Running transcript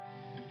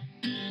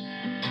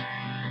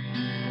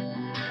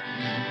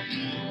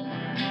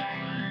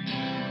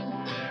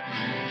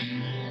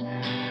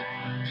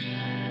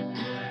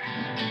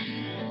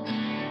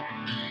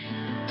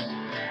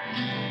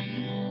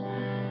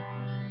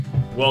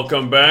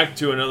Welcome back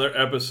to another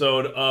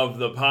episode of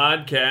the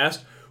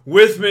podcast.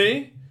 With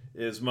me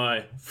is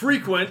my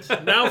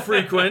now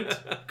frequent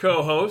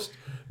co-host,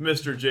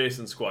 Mr.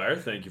 Jason Squire.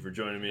 Thank you for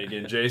joining me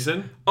again,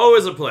 Jason.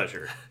 Always a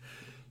pleasure.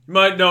 You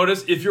might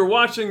notice, if you're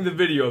watching the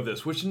video of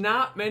this, which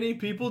not many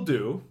people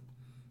do,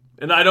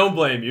 and I don't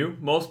blame you,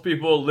 most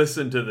people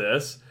listen to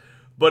this,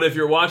 but if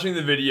you're watching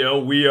the video,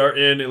 we are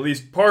in at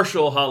least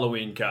partial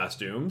Halloween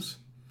costumes.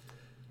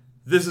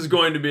 This is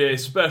going to be a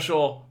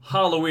special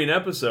Halloween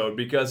episode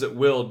because it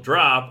will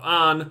drop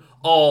on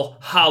All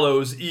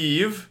Hallows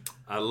Eve.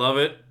 I love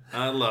it.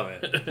 And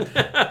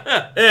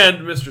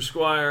Mr.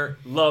 Squire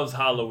loves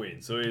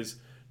Halloween, so he's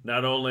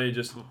not only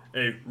just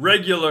a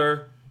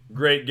regular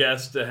great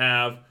guest to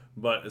have,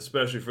 but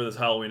especially for this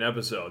Halloween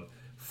episode.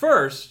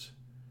 First,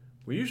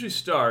 we usually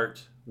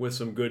start with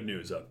some good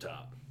news up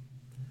top.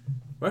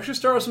 We'll actually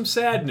start with some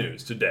sad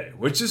news today,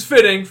 which is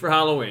fitting for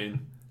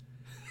Halloween.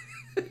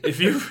 I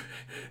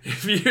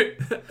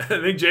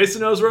think Jason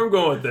knows where I'm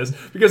going with this.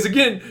 Because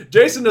again,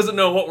 Jason doesn't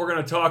know what we're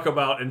going to talk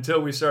about until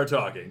we start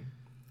talking.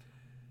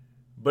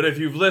 But if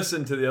you've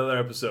listened to the other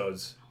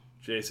episodes,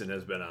 Jason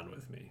has been on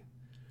with me.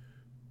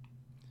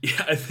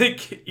 Yeah, I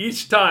think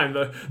each time,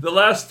 the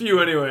last few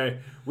anyway,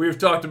 we've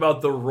talked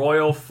about the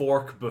Royal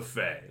Fork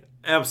Buffet.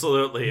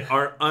 Absolutely.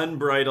 Our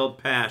unbridled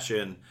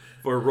passion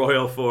for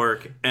Royal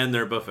Fork and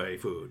their buffet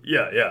food.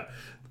 Yeah.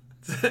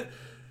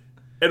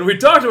 And we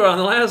talked about it on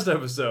the last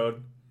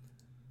episode.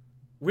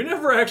 We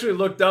never actually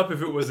looked up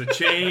if it was a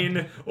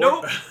chain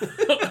or,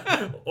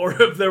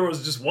 or if there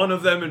was just one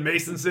of them in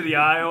Mason City,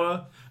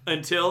 Iowa.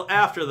 Until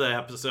after the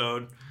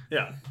episode.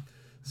 Yeah.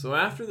 So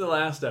after the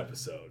last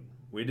episode,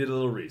 we did a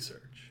little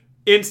research.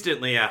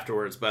 Instantly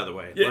afterwards, by the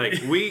way. Yeah.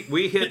 Like,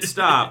 we hit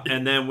stop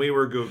and then we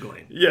were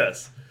Googling.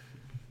 Yes.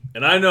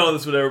 And I know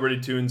that's what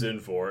everybody tunes in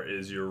for,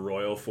 is your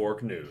Royal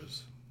Fork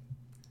news.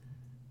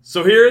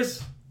 So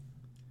here's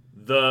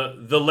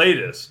the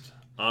latest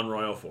on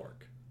Royal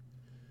Fork.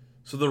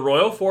 So the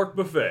Royal Fork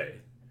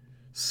Buffet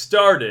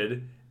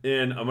started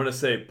in, I'm going to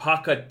say,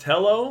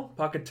 Pocatello,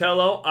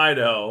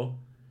 Idaho,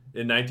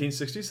 in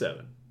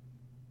 1967.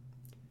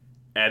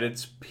 At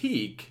its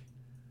peak,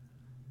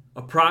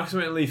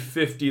 approximately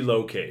 50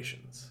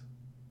 locations.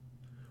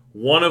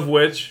 One of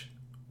which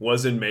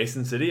was in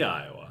Mason City,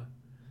 Iowa,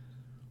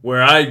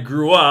 where I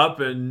grew up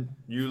and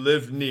you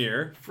lived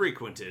near.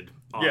 Frequented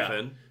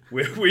often.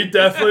 Yeah, we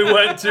definitely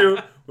went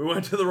to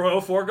the Royal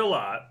Fork a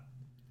lot.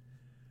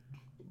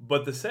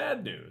 But the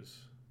sad news,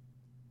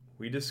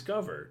 we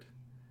discovered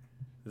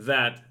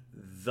that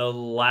the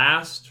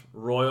last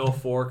Royal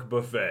Fork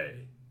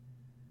Buffet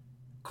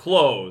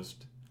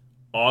closed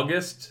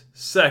August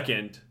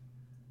 2nd,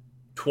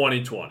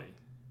 2020.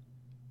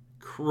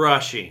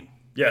 Crushing.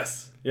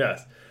 Yes.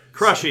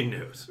 Crushing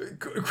news.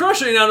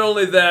 Crushing not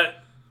only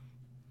that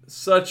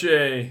such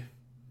a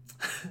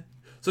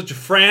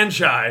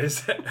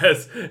franchise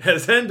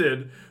has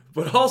ended,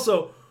 but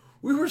also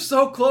we were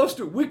so close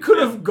to it. We could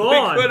have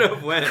gone.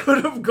 We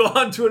could have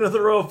gone to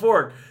another Royal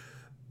Fork.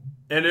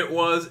 And it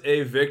was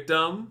a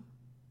victim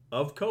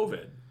of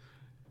COVID.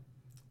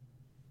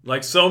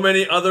 Like so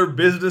many other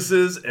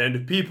businesses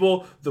and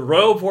people, the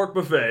Royal Fork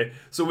Buffet.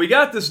 So we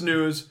got this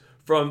news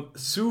from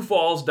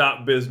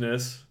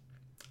SiouxFalls.business,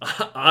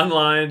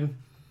 online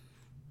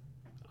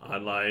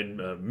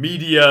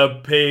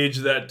media page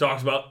that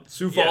talks about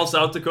Sioux Falls,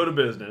 South Dakota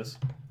business.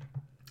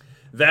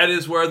 That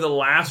is where the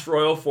last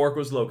Royal Fork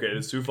was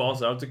located, Sioux Falls,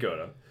 South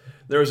Dakota.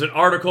 There was an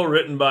article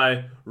written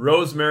by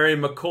Rosemary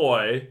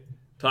McCoy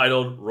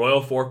titled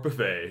Royal Fork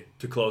Buffet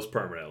to close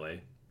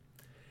permanently.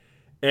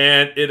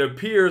 And it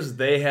appears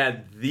they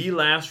had the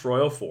last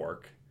Royal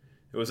Fork.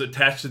 It was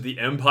attached to the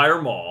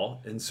Empire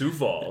Mall in Sioux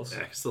Falls.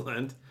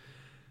 Excellent.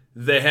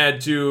 They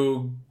had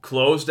to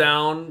close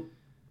down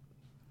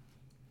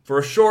for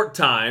a short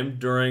time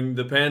during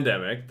the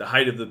pandemic, the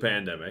height of the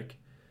pandemic.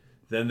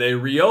 Then they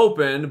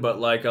reopened, but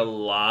like a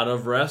lot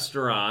of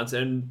restaurants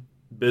and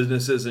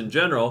businesses in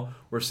general,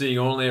 we're seeing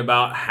only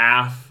about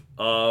half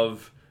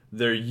of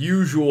their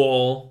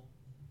usual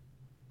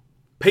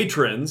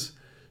patrons.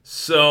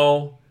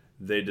 So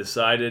they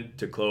decided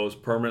to close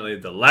permanently.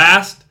 The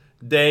last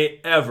day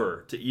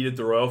ever to eat at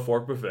the Royal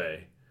Fork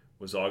Buffet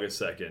was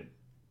August 2nd,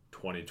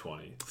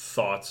 2020.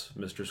 Thoughts,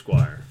 Mr.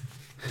 Squire?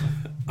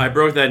 I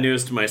broke that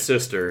news to my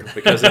sister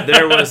because if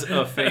there was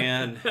a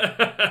fan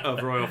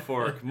of Royal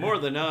Fork, more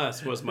than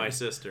us was my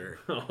sister.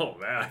 Oh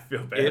man, I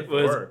feel bad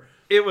for her.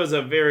 It was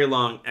a very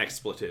long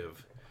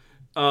expletive.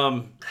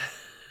 I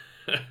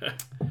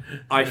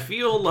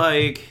feel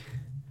like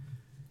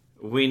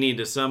we need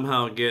to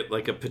somehow get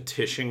like a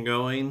petition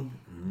going.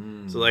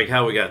 So like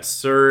how we got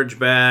Surge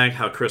back,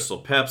 how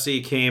Crystal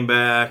Pepsi came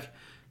back,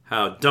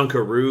 how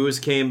Dunkaroos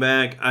came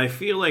back. I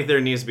feel like there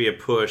needs to be a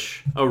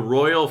push, a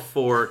Royal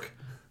Fork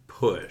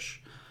push.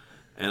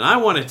 And I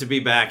want it to be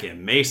back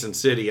in Mason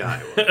City,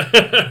 Iowa.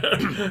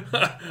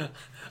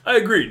 I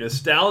agree.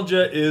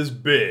 Nostalgia is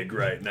big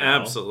right now.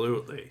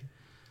 Absolutely.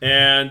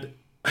 And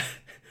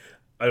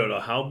I don't know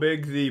how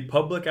big the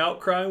public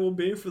outcry will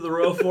be for the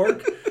Royal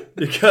Fork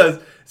because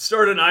it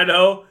started in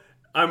Idaho.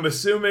 I'm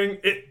assuming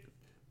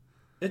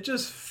it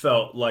just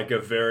felt like a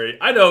very,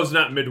 I know it's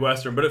not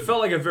Midwestern, but it felt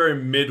like a very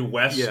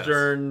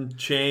Midwestern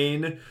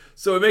chain.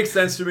 So it makes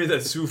sense to me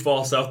that Sioux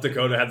Falls, South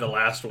Dakota had the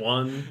last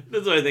one.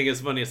 That's what I think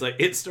is funny. It's like,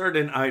 it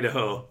started in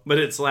Idaho, but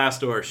its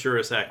last door sure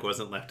as heck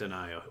wasn't left in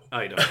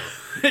Idaho.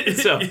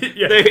 So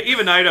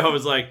even Idaho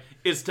was like,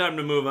 it's time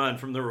to move on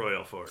from the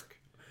Royal Fork.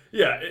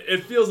 Yeah,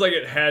 it feels like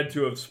it had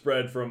to have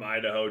spread from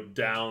Idaho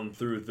down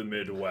through the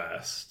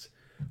Midwest.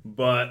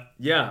 But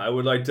yeah, I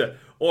would like to,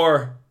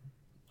 or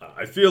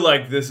I feel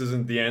like this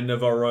isn't the end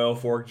of our Royal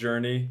Fork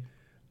journey.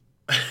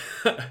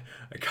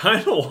 I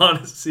kind of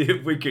want to see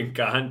if we can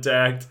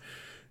contact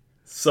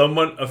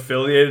someone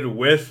affiliated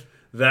with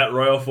that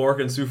Royal Fork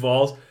in Sioux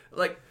Falls.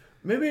 Like,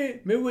 maybe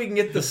we can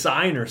get the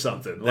sign or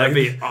something. That'd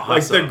be awesome.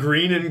 Like the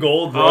green and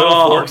gold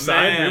Royal Fork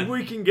sign. Maybe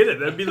we can get it.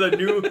 That'd be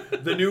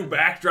the new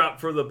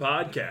backdrop for the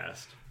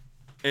podcast.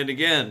 And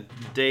again,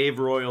 Dave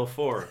Royal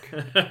Fork.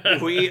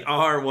 We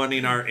are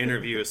wanting our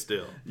interview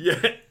still.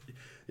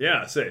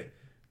 Yeah. Say,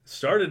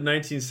 started in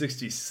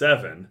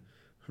 1967. I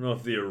don't know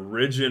if the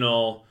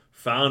original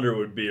founder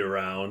would be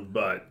around,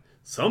 but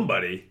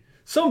somebody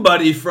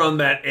from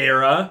that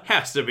era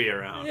has to be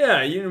around.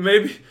 Yeah,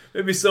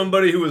 maybe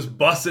somebody who was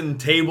bussing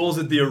tables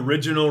at the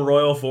original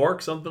Royal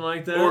Fork, something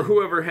like that, or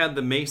whoever had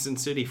the Mason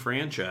City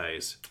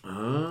franchise.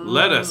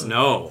 Let us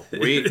know.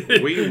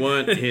 We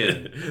want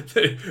in.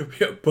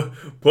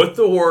 Put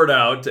the word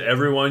out to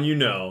everyone you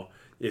know.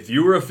 If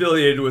you were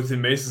affiliated with the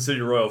Mason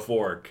City Royal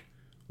Fork,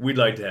 we'd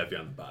like to have you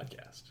on the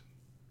podcast.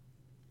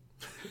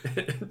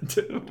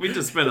 We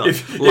just spent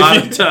a lot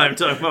of time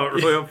talking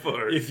about Royal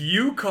Fork. If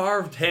you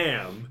carved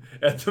ham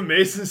at the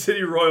Mason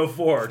City Royal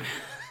Fork,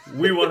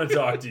 we want to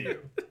talk to you.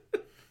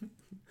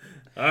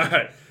 All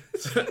right.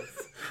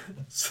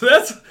 So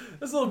that's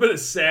a little bit of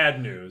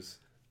sad news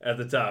at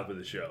the top of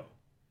the show.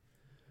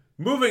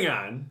 Moving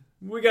on,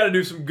 we got to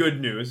do some good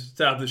news at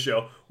the top of the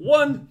show.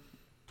 One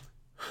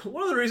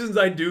of the reasons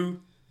I do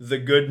the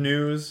good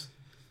news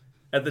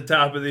at the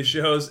top of these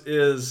shows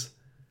is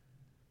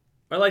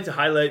I like to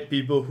highlight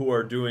people who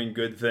are doing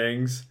good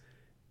things,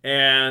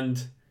 and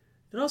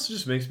it also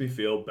just makes me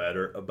feel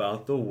better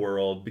about the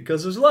world,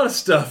 because there's a lot of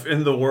stuff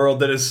in the world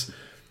that is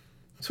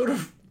sort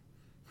of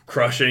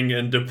crushing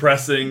and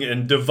depressing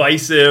and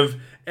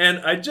divisive, and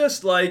I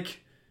just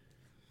like,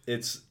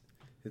 it's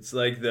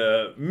like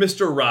the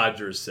Mr.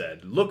 Rogers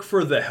said, look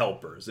for the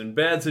helpers. In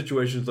bad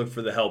situations, look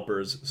for the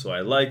helpers, so I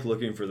like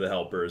looking for the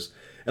helpers.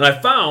 And I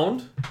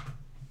found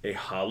a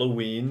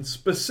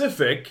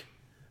Halloween-specific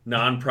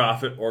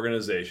nonprofit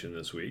organization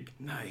this week.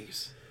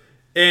 Nice.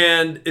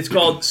 And it's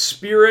called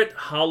Spirit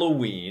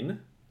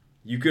Halloween.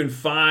 You can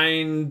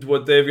find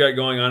what they've got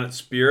going on at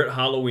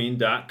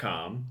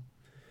spirithalloween.com.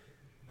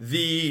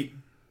 The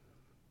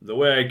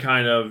way I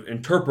kind of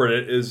interpret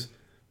it is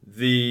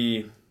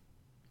the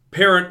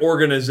parent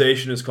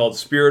organization is called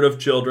Spirit of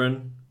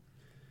Children.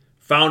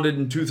 Founded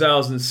in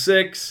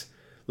 2006.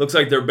 Looks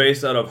like they're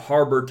based out of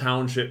Harbor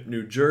Township,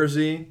 New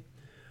Jersey.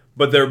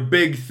 But their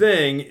big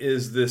thing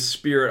is this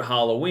Spirit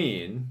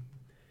Halloween,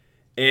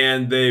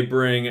 and they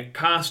bring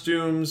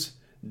costumes,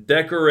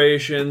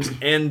 decorations,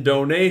 and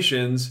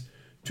donations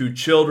to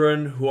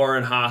children who are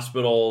in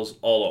hospitals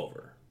all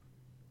over.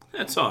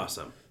 That's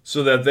awesome.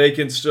 So that they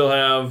can still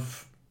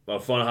have a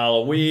fun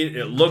Halloween.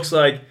 It looks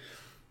like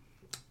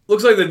they've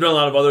done a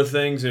lot of other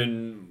things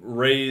and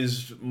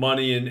raised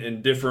money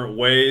in different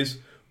ways,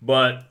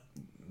 but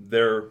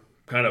their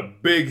kind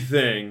of big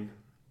thing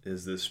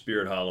is this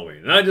Spirit Halloween.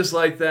 And I just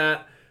like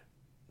that.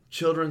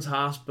 Children's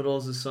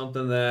hospitals is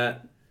something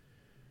that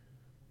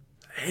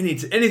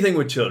anything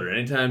with children,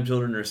 anytime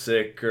children are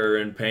sick or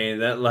in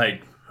pain, that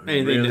like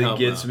anything really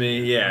gets out.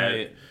 me. Yeah.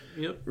 Right.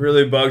 Yep.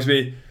 Really bugs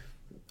me.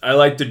 I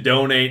like to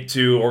donate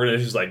to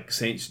organizations like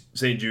St.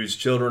 Jude's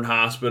Children's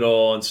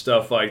Hospital and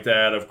stuff like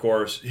that. Of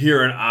course,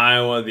 here in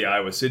Iowa, the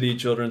Iowa City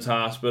Children's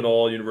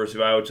Hospital, University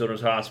of Iowa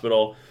Children's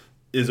Hospital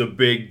is a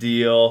big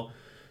deal.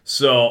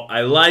 So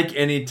I like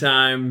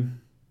anytime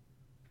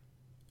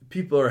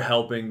people are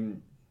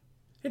helping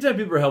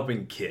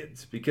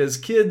kids, because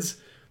kids,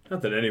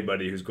 not that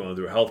anybody who's going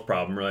through a health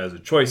problem really has a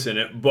choice in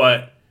it,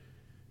 but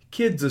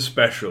kids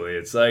especially,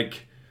 it's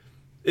like,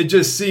 it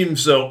just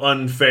seems so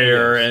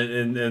unfair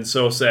and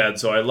so sad.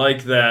 So I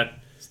like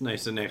that. It's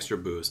nice, an extra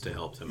boost to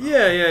help them out.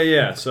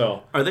 Yeah.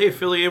 So are they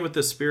affiliated with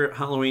the Spirit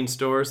Halloween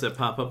stores that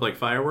pop up like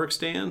fireworks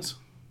stands?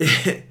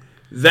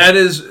 That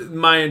is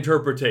my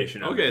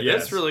interpretation of it. Okay, Yes.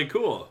 that's really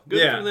cool.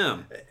 Good for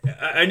them.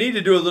 I need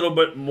to do a little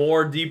bit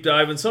more deep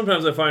dive, and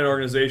sometimes I find an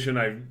organization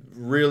I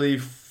really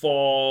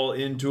fall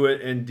into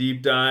it and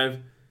deep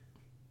dive.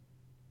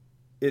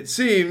 It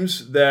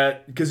seems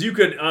that, because you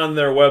could, on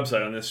their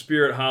website, on the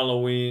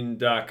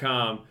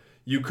spirithalloween.com,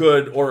 you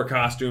could order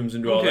costumes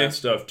and do all that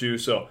stuff too.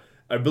 So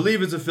I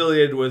believe it's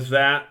affiliated with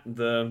that,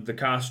 the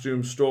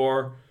costume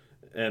store.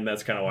 And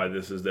that's kind of why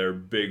this is their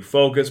big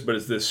focus. But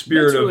it's this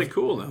spirit really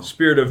cool, though.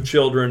 Spirit of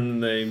children.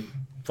 They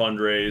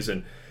fundraise,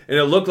 and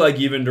it looked like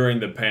even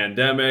during the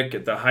pandemic,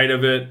 at the height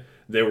of it,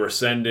 they were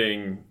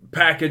sending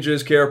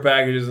care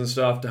packages and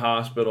stuff to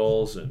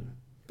hospitals, and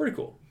pretty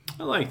cool.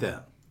 I like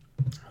that.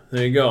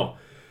 There you go.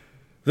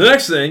 The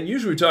next thing,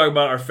 usually we talk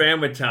about our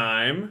family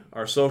time,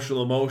 our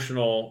social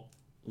emotional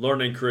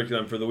learning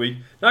curriculum for the week.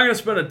 Not going to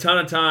spend a ton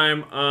of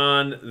time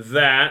on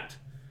that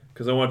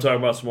because I want to talk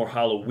about some more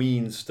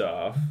Halloween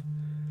stuff.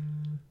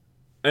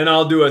 And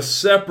I'll do a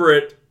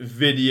separate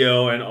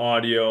video and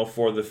audio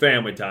for the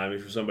family time if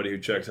you're somebody who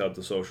checks out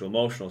the social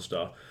emotional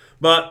stuff.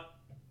 But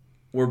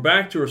we're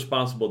back to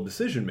responsible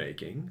decision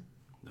making.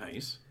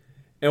 Nice.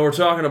 And we're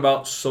talking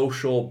about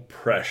social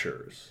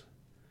pressures.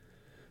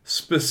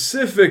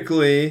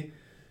 Specifically,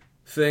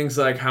 things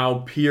like how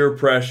peer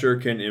pressure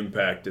can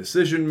impact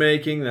decision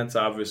making. That's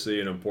obviously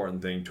an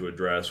important thing to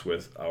address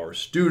with our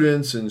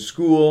students in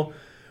school.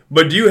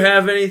 But do you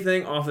have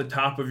anything off the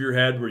top of your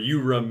head where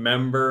you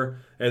remember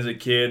as a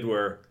kid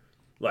where,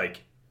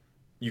 like,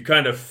 you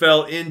kind of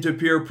fell into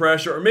peer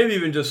pressure, or maybe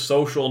even just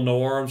social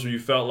norms where you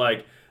felt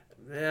like,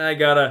 I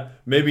gotta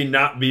maybe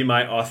not be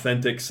my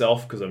authentic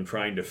self because I'm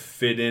trying to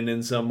fit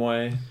in some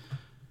way?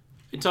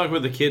 I talk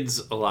with the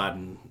kids a lot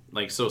in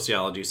like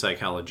sociology,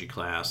 psychology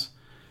class.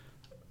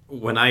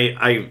 When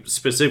I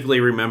specifically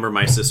remember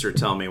my sister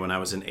telling me when I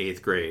was in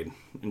 8th grade,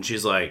 and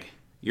she's like,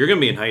 you're going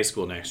to be in high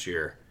school next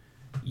year.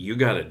 You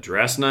got to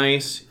dress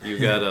nice. You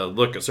got to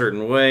look a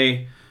certain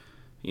way.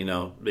 You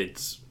know,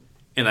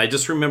 and I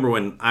just remember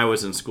when I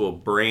was in school,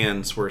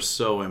 brands were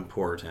so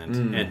important.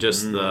 And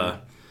just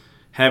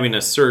having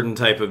a certain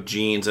type of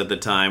jeans at the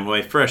time.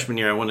 My freshman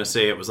year, I want to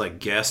say it was like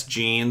Guess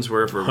jeans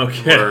were for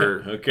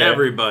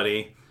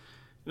everybody.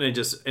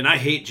 And I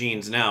hate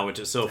jeans now, which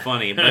is so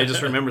funny. But I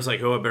just remember it's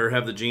like, I better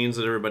have the jeans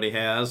that everybody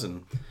has.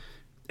 And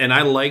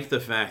I like the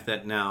fact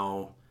that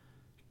now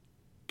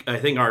I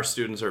think our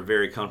students are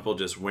very comfortable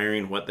just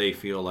wearing what they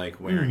feel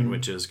like wearing,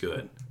 which is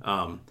good.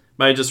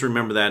 But I just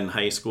remember that in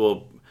high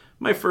school.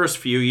 My first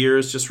few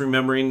years, just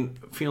remembering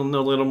feeling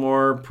a little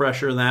more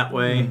pressure that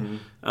way.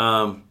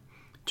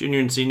 Junior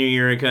and senior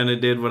year, I kind of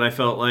did what I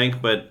felt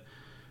like, but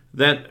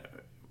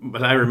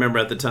I remember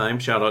at the time,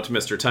 shout out to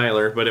Mr.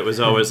 Tyler, but it was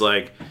always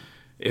like,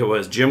 it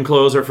was gym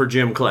clothes are for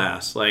gym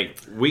class. Like,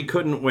 we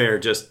couldn't wear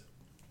just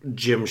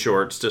gym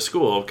shorts to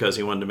school because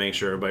he wanted to make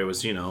sure everybody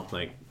was,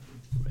 like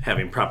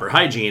having proper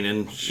hygiene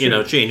and,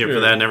 changing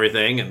for that and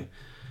everything. And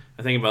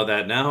I think about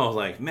that now, I was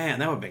like, man,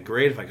 that would have been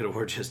great if I could have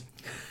worn just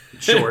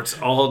shorts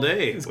all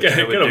day. It's kind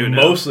of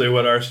mostly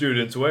what our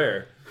students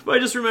wear. But I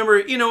just remember,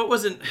 it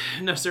wasn't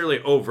necessarily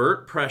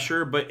overt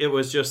pressure, but it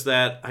was just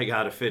that I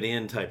got to fit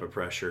in type of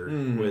pressure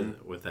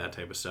with that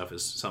type of stuff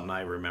is something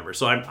I remember.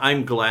 So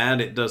I'm glad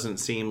it doesn't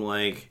seem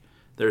like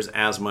there's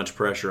as much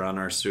pressure on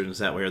our students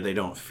that way, or they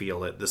don't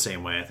feel it the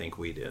same way I think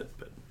we did.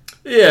 But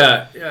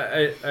yeah,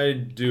 I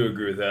do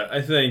agree with that.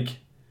 I think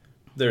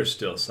there's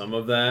still some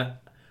of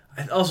that.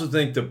 I also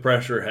think the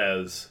pressure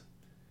has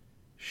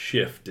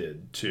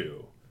shifted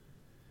too.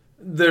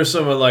 There's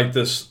some of like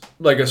this,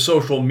 like a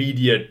social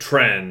media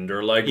trend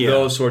or like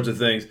those sorts of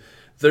things.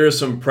 There's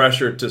some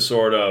pressure to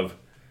sort of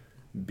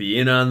be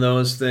in on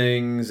those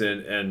things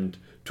and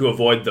to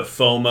avoid the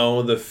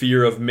FOMO, the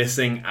fear of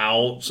missing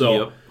out.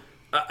 So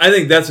I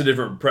think that's a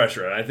different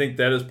pressure. And I think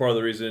that is part of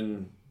the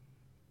reason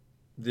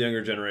the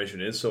younger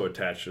generation is so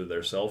attached to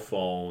their cell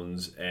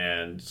phones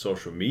and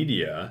social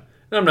media.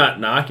 And I'm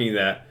not knocking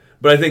that,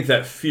 but I think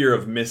that fear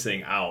of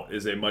missing out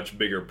is a much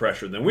bigger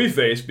pressure than we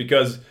face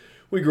because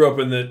we grew up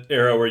in the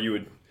era where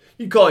you'd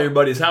call your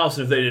buddy's house,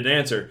 and if they didn't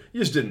answer,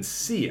 you just didn't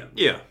see him.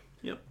 Yeah.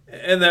 Yep.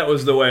 And that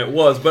was the way it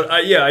was. But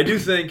I do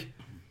think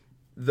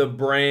the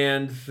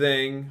brand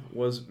thing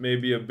was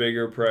maybe a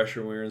bigger pressure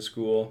when we were in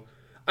school.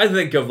 I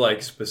think of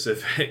like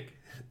specific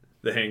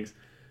things.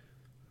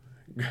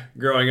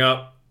 Growing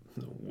up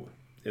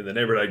in the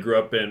neighborhood I grew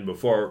up in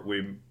before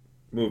we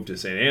moved to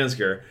St.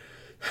 Ansgar,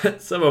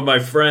 some of my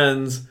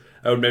friends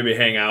I would maybe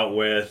hang out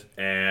with,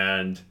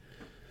 and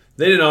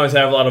they didn't always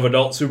have a lot of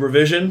adult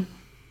supervision.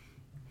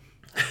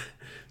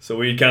 So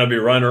we'd kind of be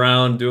running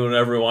around doing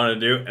whatever we wanted to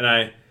do.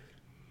 And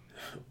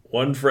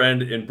one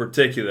friend in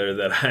particular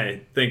that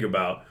I think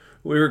about,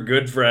 we were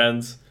good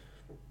friends.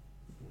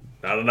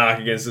 Not a knock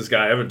against this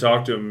guy. I haven't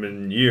talked to him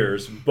in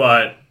years.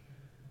 But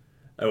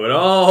I would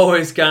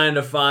always kind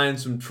of find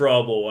some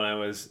trouble when I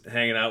was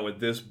hanging out with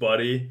this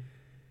buddy.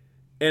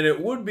 And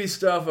it would be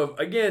stuff of,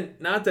 again,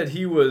 not that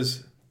he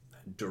was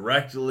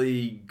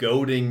directly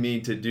goading me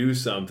to do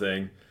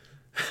something.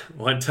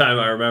 One time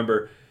I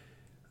remember,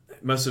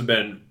 it must have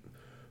been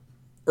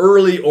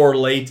early or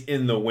late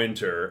in the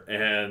winter,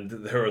 and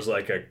there was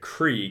like a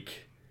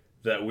creek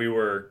that we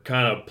were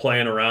kind of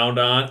playing around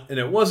on, and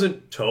it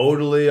wasn't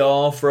totally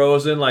all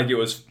frozen. Like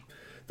the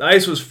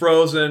ice was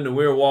frozen, and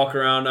we were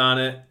walking around on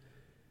it,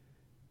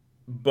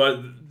 but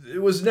it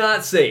was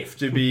not safe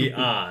to be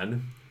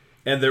on.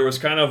 And there was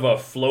kind of a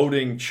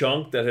floating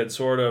chunk that had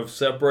sort of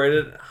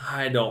separated.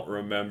 I don't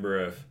remember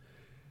if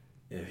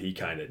he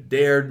kind of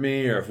dared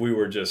me or if we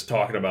were just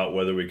talking about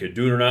whether we could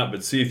do it or not,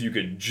 but see if you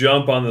could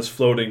jump on this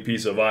floating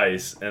piece of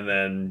ice and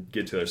then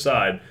get to the other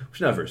side, which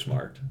is not very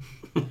smart.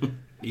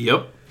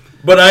 Yep.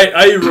 But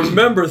I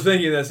remember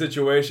thinking in that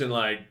situation,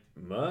 like,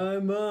 my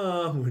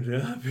mom would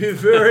not be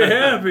very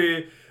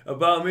happy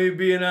about me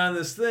being on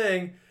this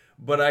thing,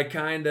 but I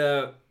kind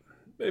of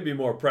maybe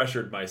more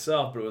pressured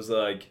myself, but it was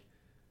like,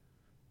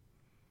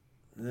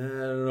 I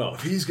don't know.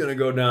 If he's going to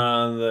go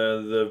down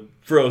the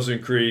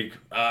frozen creek,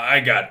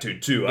 I got to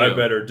too. I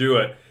better do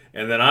it.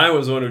 And then I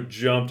was the one who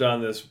jumped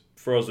on this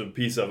frozen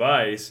piece of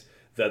ice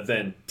that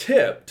then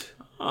tipped.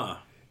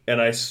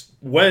 And I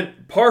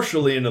went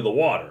partially into the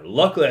water.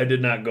 Luckily, I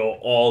did not go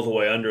all the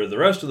way under the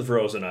rest of the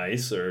frozen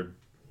ice, or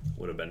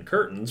would have been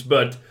curtains.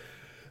 But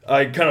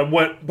I kind of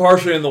went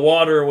partially in the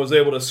water and was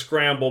able to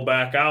scramble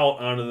back out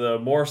onto the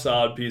more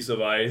solid piece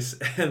of ice.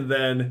 And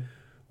then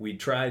we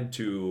tried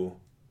to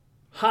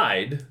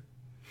hide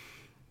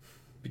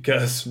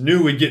because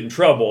knew we'd get in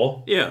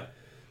trouble. Yeah.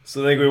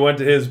 So I think we went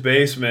to his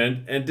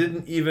basement and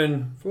didn't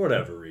even, for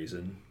whatever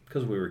reason,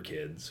 because we were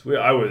kids.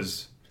 I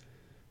was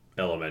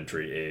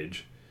elementary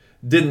age.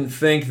 Didn't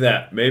think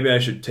that maybe I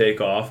should take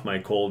off my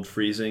cold,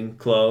 freezing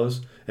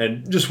clothes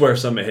and just wear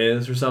some of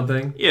his or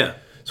something. Yeah.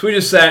 So we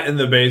just sat in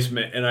the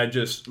basement, and I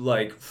just,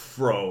 like,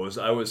 froze.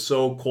 I was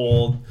so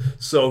cold,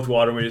 soaked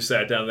water. We just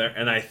sat down there,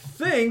 and I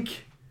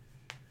think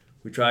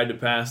we tried to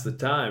pass the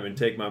time and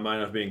take my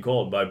mind off being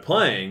cold by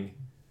playing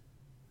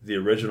the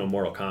original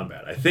Mortal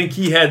Kombat. I think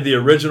he had the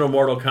original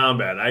Mortal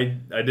Kombat.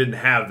 I didn't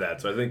have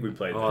that, so I think we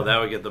played that. Oh, that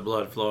would get the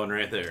blood flowing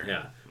right there.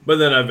 Yeah. But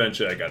then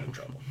eventually I got in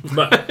trouble.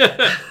 But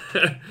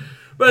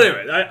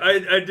anyway,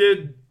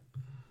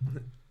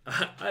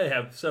 I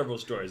have several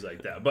stories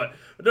like that. But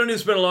I don't need to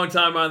spend a long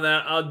time on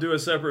that. I'll do a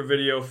separate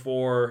video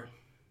for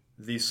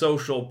the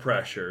social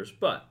pressures.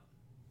 But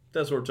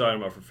that's what we're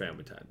talking about for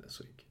family time this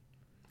week.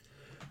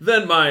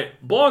 Then my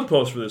blog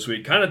post for this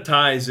week kind of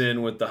ties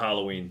in with the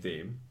Halloween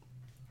theme.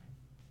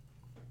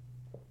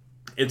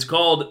 It's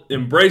called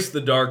Embrace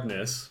the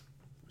Darkness.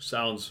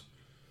 Sounds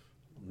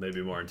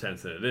maybe more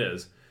intense than it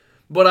is.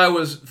 But I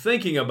was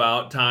thinking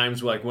about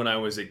times like when I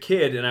was a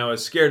kid and I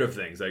was scared of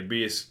things, like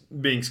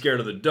being scared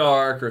of the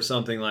dark or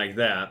something like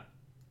that,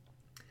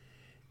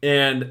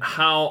 and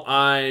how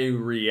I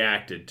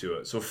reacted to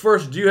it. So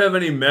first, do you have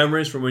any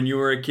memories from when you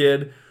were a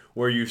kid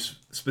where you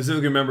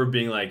specifically remember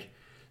being like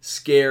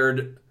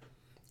scared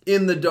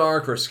in the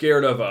dark or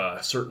scared of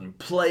a certain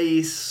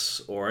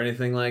place or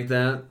anything like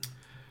that?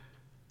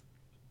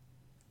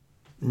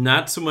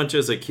 Not so much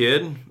as a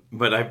kid,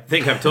 but I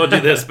think I've told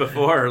you this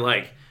before,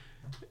 like,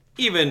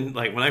 even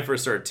like when I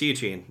first started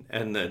teaching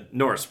in the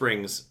North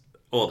Springs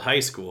Old High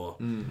School,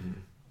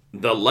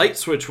 the light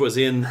switch was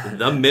in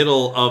the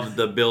middle of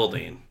the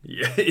building.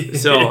 Yeah.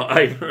 So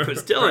I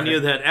was telling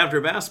you that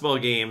after basketball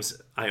games,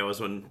 I always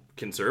would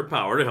conserve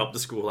power to help the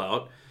school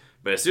out.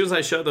 But as soon as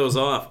I shut those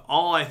off,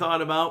 all I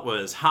thought about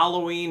was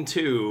Halloween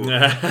 2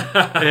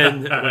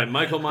 and when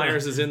Michael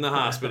Myers is in the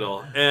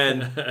hospital.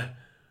 And I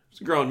was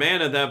a grown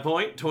man at that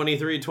point,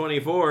 23,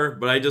 24,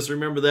 but I just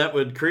remember that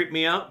would creep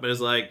me out. But it's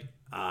like,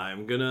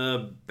 I'm going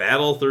to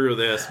battle through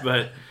this.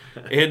 But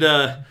it,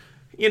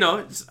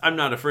 I'm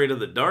not afraid of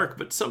the dark,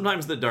 but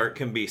sometimes the dark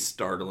can be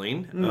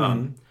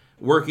startling.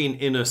 Working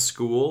in a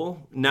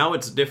school, now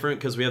it's different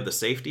because we have the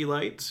safety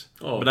lights.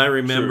 Oh, but I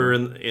remember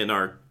in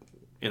our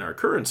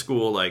current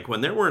school, like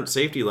when there weren't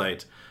safety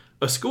lights,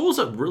 a school's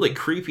a really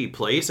creepy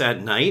place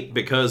at night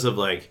because of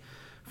like,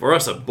 for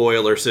us, a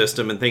boiler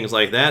system and things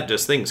like that.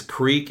 Just things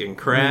creak and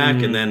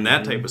crack and then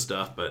that type of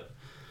stuff.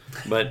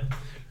 But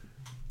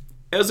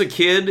as a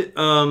kid,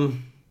 I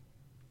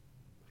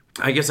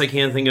guess I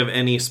can't think of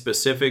any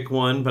specific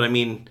one, but I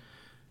mean,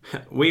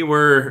 we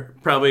were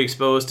probably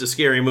exposed to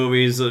scary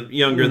movies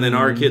younger than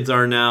our kids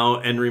are now,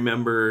 and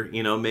remember,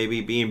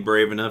 maybe being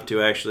brave enough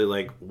to actually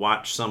like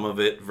watch some of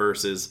it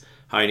versus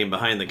hiding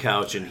behind the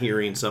couch and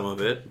hearing some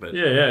of it. But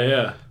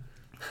yeah.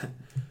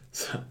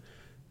 So,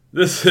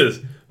 this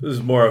is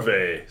more of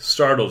a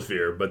startled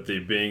fear, but the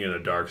being in a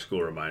dark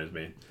school reminds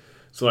me.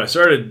 So when I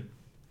started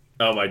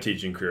out my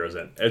teaching career, I was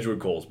at Edgewood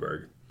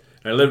Colesburg,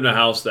 and I lived in a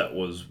house that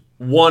was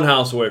one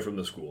house away from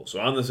the school.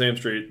 So on the same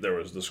street, there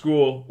was the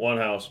school, one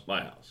house,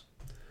 my house.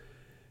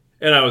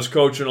 And I was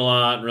coaching a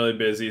lot and really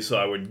busy, so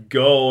I would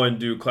go and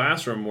do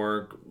classroom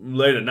work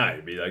late at night.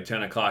 It'd be like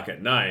 10 o'clock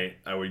at night.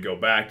 I would go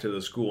back to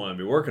the school and I'd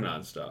be working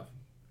on stuff.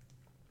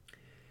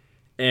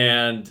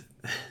 And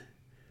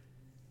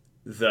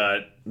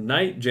the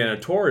night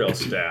janitorial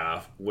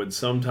staff would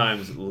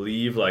sometimes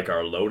leave like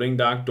our loading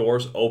dock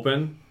doors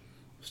open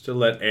just to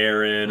let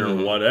air in or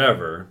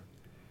whatever.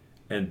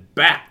 And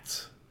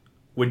bats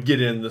would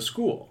get in the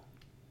school.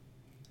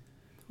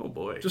 Oh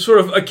boy. Just sort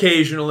of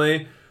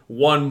occasionally.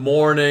 One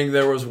morning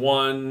there was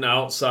one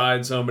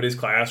outside somebody's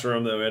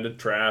classroom that we had to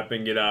trap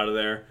and get out of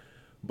there.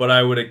 But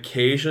I would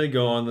occasionally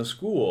go in the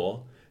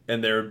school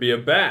and there would be a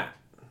bat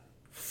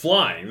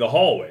flying the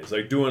hallways,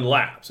 like doing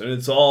laps. And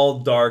it's all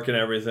dark and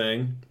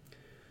everything.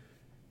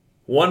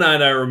 One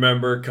night I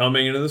remember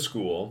coming into the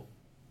school.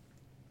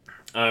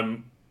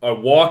 I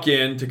walk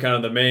into kind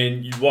of the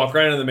main, you'd walk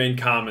right into the main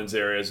commons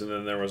areas, and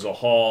then there was a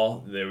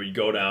hall that we'd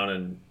go down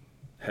and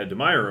head to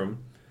my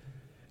room.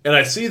 And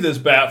I see this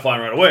bat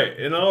flying right away.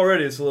 And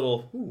already it's a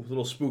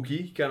little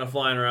spooky, kind of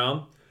flying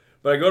around.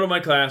 But I go to my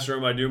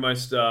classroom, I do my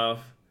stuff.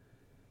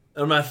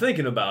 And I'm not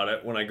thinking about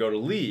it when I go to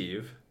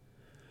leave.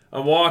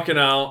 I'm walking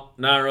out,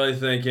 not really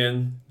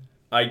thinking.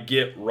 I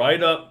get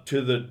right up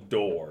to the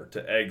door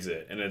to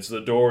exit, and it's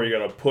the door where you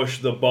gotta push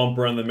the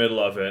bumper in the middle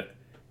of it,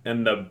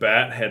 and the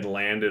bat had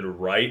landed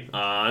right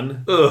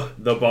on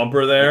the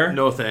bumper there.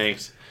 No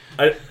thanks.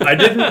 I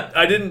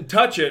didn't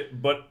touch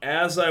it, but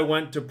as I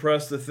went to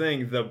press the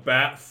thing, the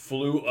bat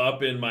flew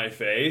up in my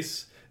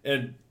face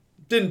and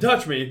didn't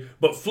touch me,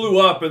 but flew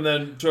up and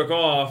then took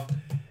off.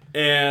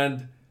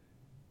 And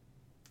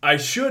I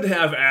should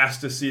have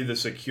asked to see the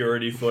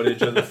security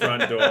footage of the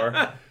front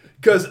door,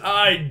 because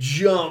I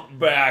jumped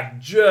back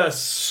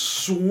just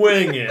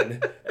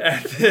swinging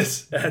at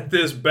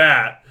this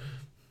bat.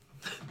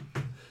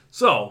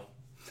 So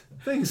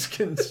things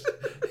can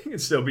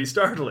still be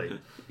startling.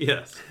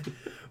 Yes.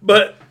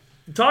 But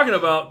talking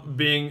about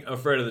being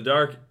afraid of the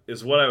dark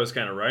is what I was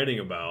kind of writing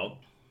about.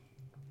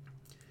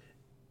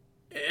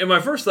 And my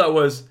first thought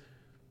was,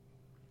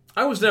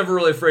 I was never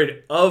really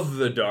afraid of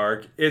the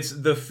dark. It's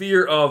the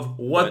fear of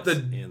what What's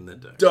the in the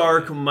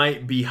dark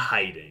might be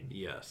hiding.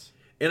 Yes.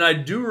 And I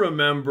do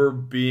remember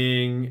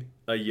being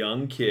a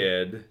young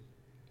kid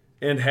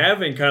and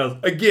having kind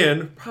of,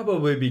 again,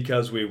 probably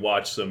because we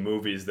watched some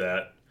movies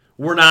that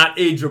were not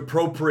age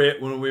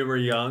appropriate when we were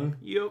young.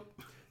 Yep.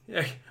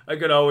 I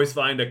could always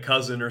find a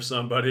cousin or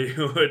somebody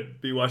who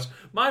would be watching.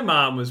 My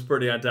mom was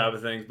pretty on top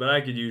of things, but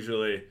I could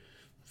usually,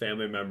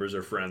 family members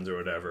or friends or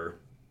whatever,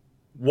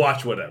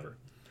 watch whatever.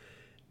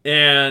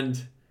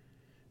 And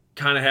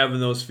kind of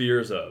having those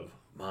fears of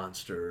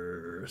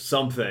monster or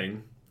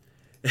something,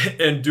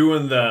 and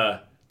doing the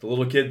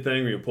little kid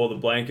thing where you pull the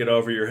blanket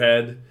over your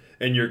head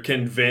and you're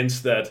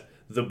convinced that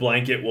the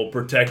blanket will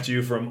protect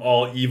you from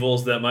all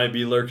evils that might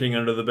be lurking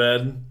under the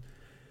bed.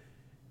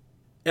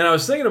 And I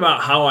was thinking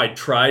about how I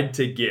tried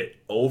to get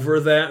over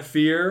that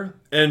fear.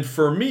 And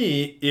for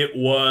me, it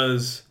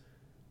was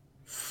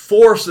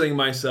forcing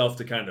myself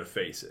to kind of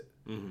face it.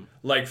 Mm-hmm.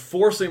 Like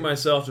forcing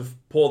myself to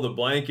pull the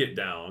blanket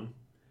down.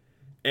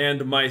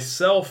 And my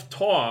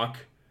self-talk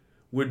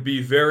would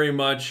be very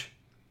much,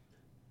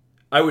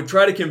 I would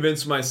try to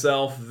convince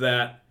myself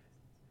that,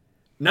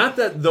 not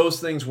that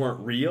those things weren't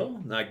real,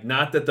 like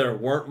not that there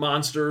weren't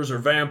monsters or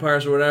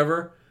vampires or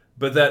whatever,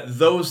 but that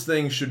those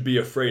things should be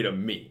afraid of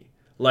me.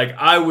 Like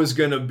I was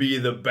going to be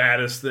the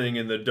baddest thing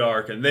in the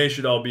dark and they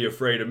should all be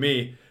afraid of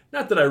me.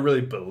 Not that I really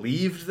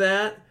believed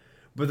that,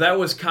 but that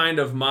was kind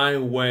of my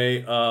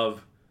way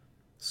of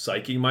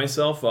psyching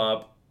myself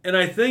up. And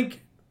I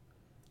think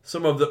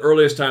some of the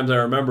earliest times I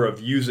remember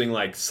of using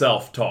like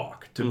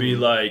self-talk to be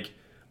like,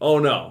 oh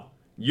no,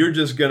 you're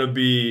just going to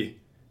be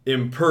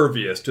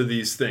impervious to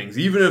these things.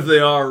 Even if they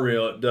are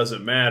real, it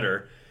doesn't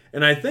matter.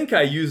 And I think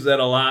I used that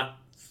a lot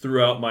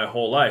throughout my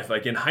whole life.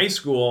 Like in high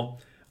school,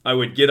 I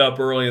would get up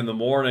early in the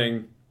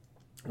morning.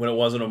 When it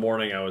wasn't a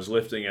morning, I was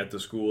lifting at the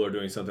school or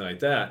doing something like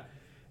that.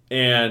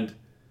 And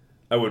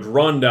I would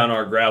run down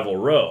our gravel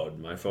road.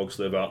 My folks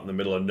live out in the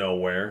middle of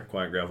nowhere,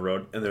 quiet gravel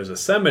road. And there's a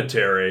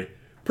cemetery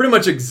pretty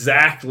much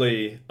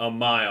exactly a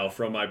mile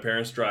from my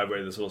parents' driveway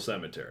to this little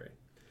cemetery.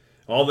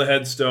 All the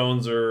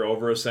headstones are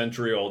over a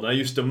century old. And I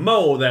used to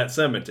mow that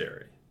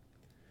cemetery,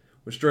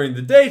 which during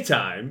the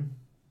daytime,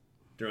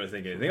 didn't really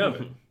think anything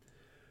of it.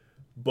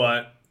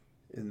 But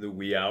in the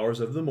wee hours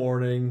of the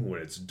morning,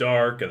 when it's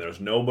dark and there's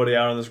nobody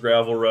out on this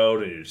gravel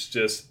road and it's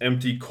just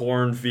empty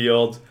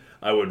cornfields,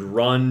 I would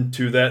run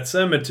to that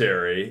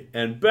cemetery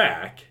and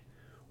back.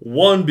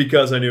 One,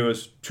 because I knew it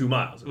was 2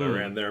 miles if I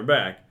ran there and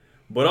back.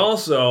 But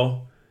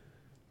also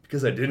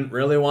because I didn't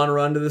really want to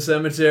run to the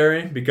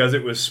cemetery because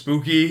it was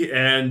spooky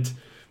and it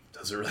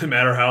doesn't really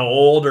matter how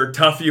old or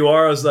tough you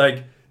are. I was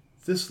like,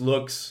 this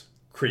looks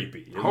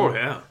creepy.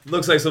 It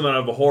looks like something out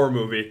of a horror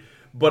movie.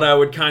 But I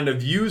would kind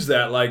of use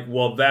that like,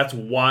 well, that's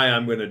why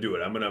I'm going to do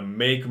it. I'm going to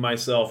make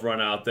myself run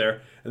out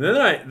there. And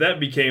then that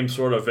became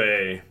sort of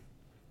a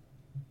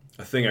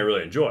thing I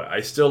really enjoy.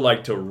 I still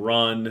like to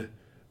run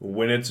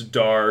when it's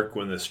dark,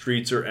 when the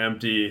streets are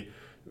empty,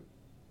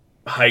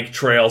 hike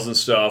trails and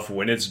stuff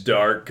when it's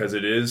dark, because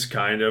it is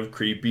kind of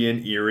creepy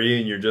and eerie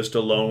and you're just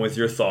alone with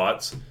your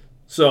thoughts.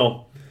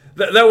 So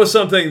that was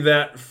something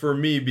that for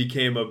me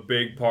became a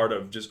big part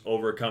of just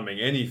overcoming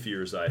any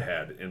fears I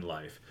had in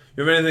life.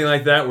 You have anything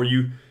like that where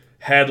you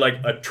had like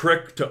a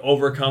trick to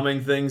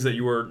overcoming things that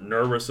you were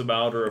nervous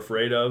about or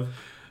afraid of? I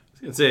was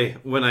going to say,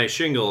 when I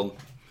shingled,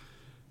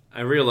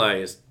 I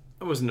realized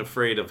I wasn't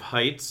afraid of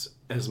heights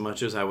as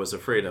much as I was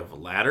afraid of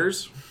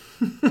ladders.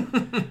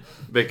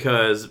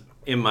 Because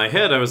in my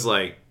head, I was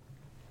like,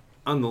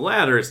 on the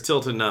ladder, it's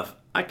tilted enough,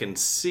 I can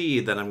see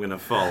that I'm going to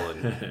fall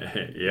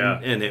in. Yeah.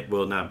 And it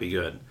will not be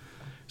good.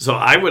 So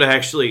I would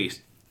actually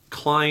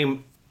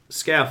climb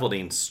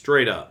scaffolding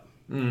straight up.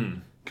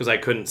 Because I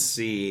couldn't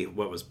see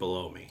what was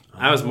below me.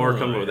 I was more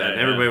comfortable with that. And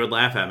everybody would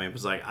laugh at me. It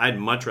was like, I'd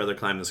much rather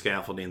climb the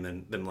scaffolding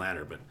than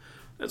ladder. But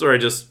that's where I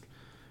just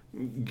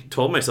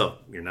told myself,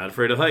 you're not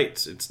afraid of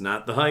heights. It's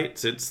not the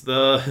heights. It's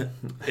the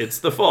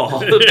fall,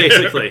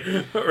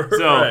 basically.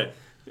 Right.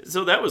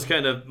 So that was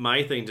kind of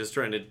my thing, just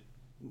trying to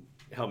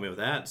help me with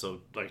that.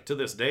 So like to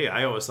this day,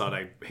 I always thought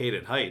I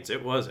hated heights.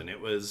 It wasn't.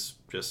 It was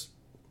just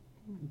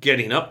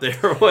getting up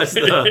there was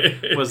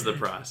the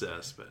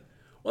process. But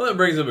Well, that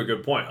brings up a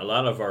good point. A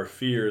lot of our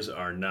fears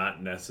are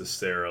not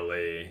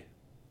necessarily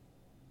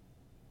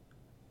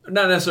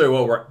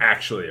what we're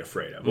actually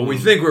afraid of. What we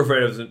think we're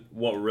afraid of isn't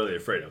what we're really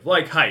afraid of.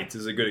 Like heights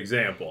is a good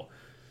example.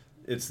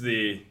 It's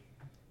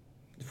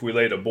if we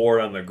laid a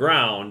board on the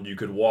ground, you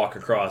could walk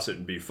across it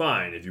and be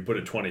fine. If you put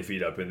it 20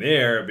 feet up in the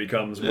air, it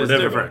becomes more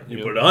difficult.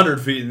 You put it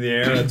 100 feet in the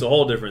air, that's a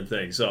whole different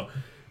thing. So,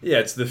 yeah,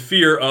 it's the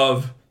fear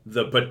of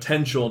the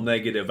potential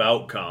negative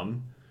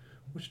outcome,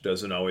 which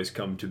doesn't always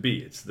come to be.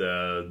 It's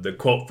the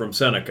quote from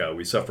Seneca,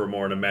 we suffer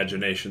more in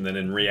imagination than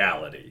in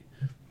reality.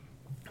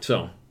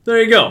 So,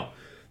 there you go.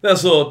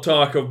 That's a little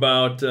talk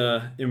about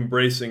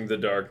embracing the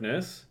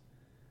darkness.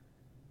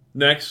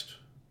 Next,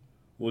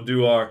 we'll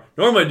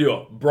normally do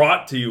a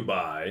brought to you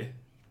by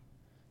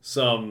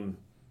some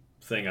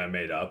thing I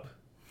made up.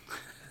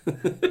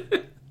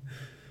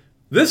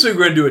 This week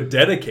we're going to do a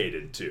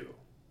dedicated to.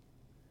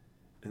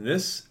 And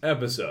this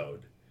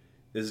episode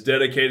is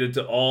dedicated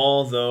to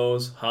all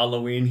those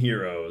Halloween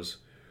heroes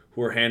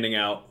who are handing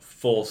out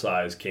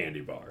full-size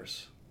candy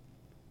bars.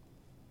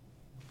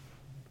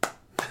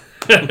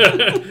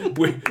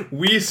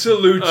 we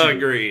salute you.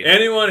 Agreed.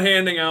 Anyone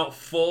handing out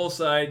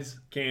full-size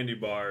candy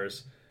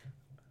bars,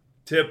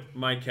 tip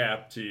my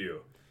cap to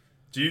you.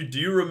 Do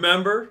you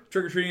remember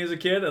trick-or-treating as a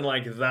kid and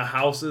like the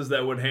houses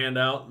that would hand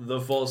out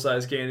the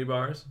full-size candy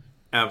bars?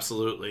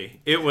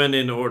 Absolutely. It went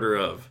in order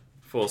of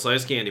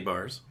full-size candy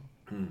bars,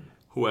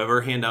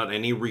 whoever hand out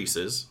any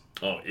Reese's.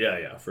 Oh,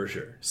 yeah, for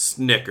sure.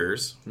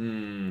 Snickers.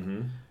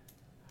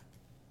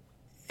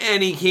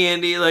 Any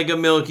candy, like a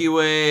Milky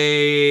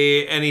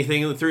Way,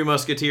 anything, the Three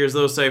Musketeers,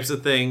 those types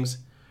of things.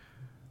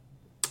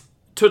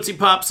 Tootsie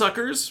Pop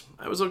suckers,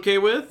 I was okay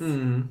with.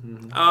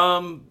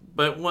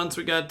 But once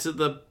we got to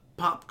the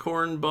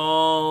popcorn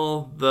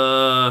ball,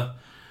 the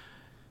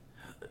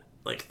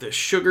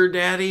sugar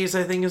daddies,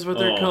 I think is what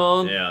they're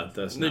called. Yeah,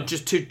 they're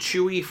just too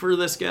chewy for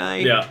this guy.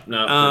 Yeah,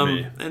 not for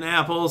me. And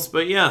apples,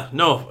 but yeah,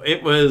 no,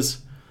 it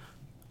was.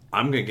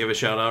 I'm gonna give a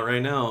shout out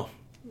right now.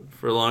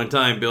 For a long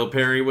time, Bill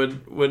Perry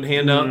would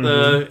hand out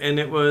and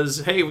it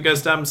was, hey, we got to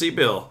stop and see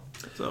Bill.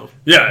 So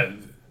yeah,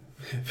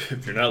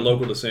 if you're not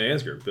local to St.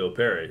 Ansgar, Bill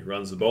Perry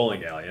runs the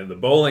bowling alley, and the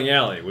bowling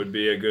alley would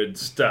be a good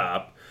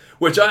stop.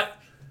 Which I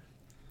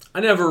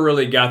never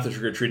really got the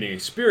trick-or-treating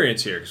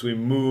experience here because we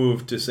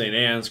moved to St.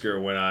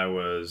 Ansgar when I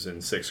was in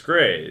 6th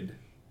grade.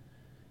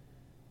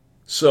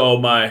 So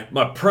my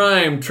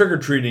prime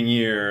trick-or-treating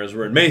years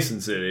were in Mason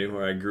City,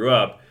 where I grew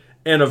up,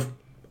 and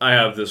I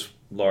have this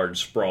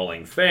large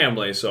sprawling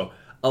family, so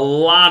a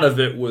lot of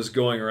it was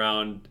going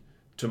around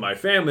to my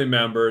family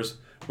members,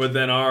 but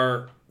then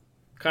our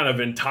kind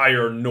of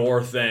entire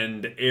north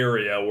end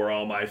area where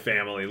all my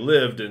family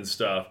lived and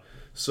stuff.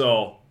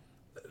 So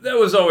that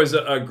was always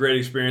a great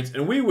experience,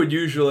 and we would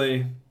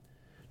usually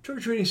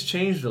trick-or-treating's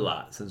changed a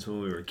lot since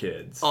when we were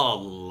kids. A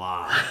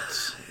lot.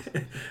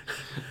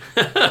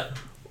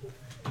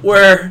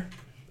 Where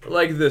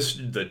like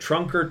the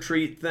trunk or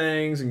treat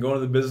things and going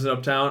to the business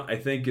uptown, I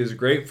think is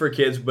great for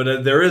kids,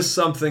 but there is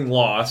something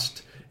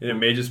lost, and it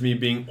may just me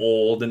being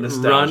old and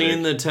nostalgic.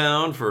 Running the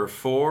town for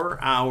 4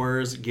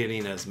 hours,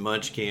 getting as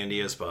much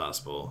candy as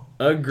possible.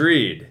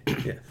 Agreed.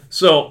 Yeah.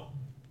 So,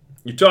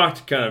 you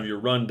talked kind of your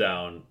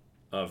rundown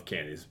of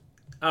candies.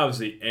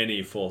 Obviously,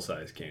 any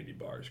full-size candy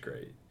bar is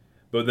great.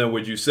 But then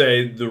would you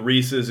say the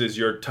Reese's is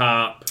your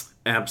top?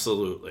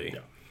 Absolutely.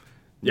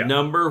 Yeah.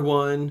 Number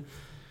one...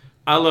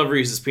 I love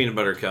Reese's Peanut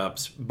Butter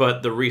Cups,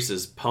 but the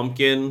Reese's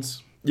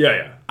Pumpkins...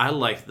 Yeah. I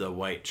like the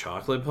white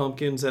chocolate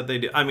pumpkins that they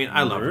do. I mean,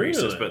 I love really?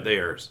 Reese's, but they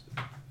are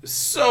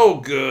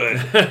so good.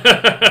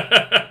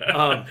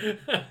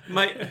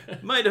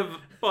 Might have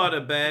bought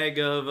a bag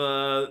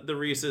of the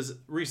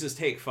Reese's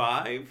Take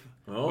 5,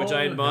 which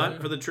I had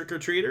bought for the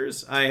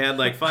trick-or-treaters. I had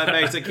like 5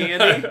 bags of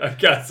candy. I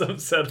got some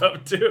set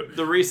up too.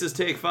 The Reese's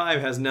Take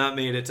 5 has not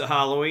made it to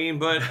Halloween,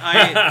 but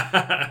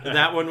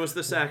that one was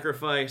the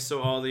sacrifice,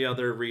 so all the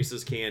other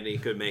Reese's candy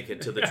could make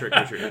it to the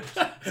trick-or-treaters.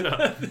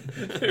 So.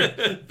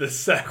 The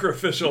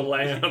sacrificial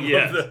lamb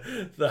yes.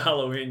 of the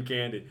Halloween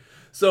candy.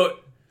 So,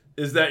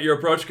 is that your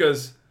approach?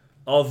 Because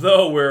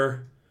although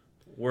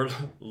we're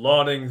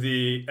lauding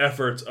the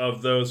efforts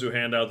of those who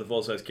hand out the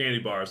full-size candy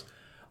bars,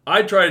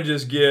 I try to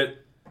just get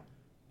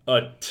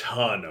a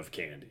ton of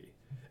candy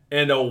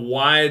and a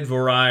wide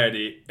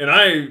variety. And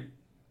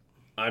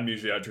I'm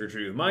usually out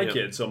trick-or-treating with my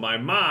kids, so my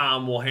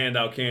mom will hand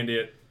out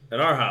candy at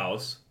our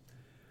house,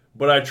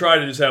 but I try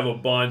to just have a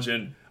bunch,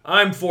 and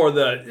I'm for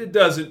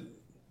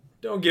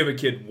don't give a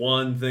kid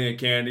one thing of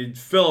candy,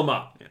 fill them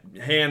up,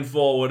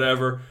 handful,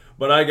 whatever.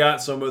 But I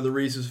got some of the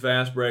Reese's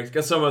Fast Breaks,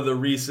 got some of the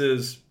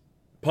Reese's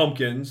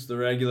Pumpkins, the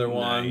regular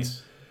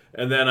ones,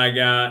 and then I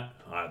got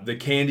the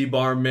candy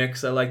bar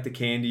mix. I like the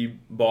candy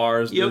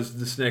bars,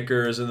 the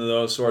Snickers, and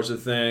those sorts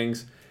of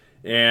things.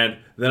 And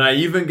then I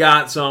even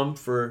got some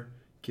for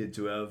kids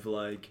who have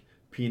like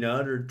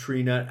peanut or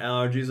tree nut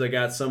allergies. I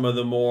got some of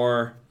the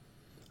more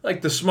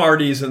like the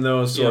Smarties and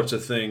those sorts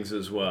of things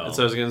as well. That's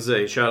what I was going to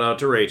say. Shout out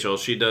to Rachel.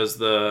 She does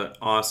the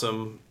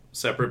awesome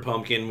separate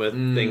pumpkin with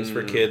things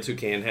for kids who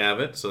can't have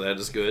it. So that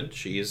is good.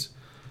 She's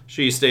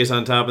she stays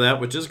on top of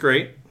that, which is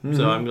great.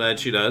 So I'm glad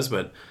she does.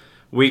 But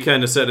we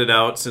kind of set it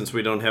out since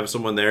we don't have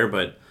someone there.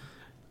 But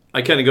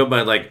I kind of go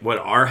by like what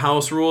our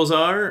house rules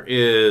are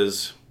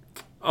is,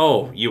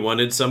 oh, you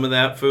wanted some of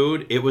that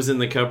food? It was in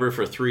the cupboard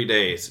for 3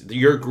 days.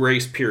 Your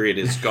grace period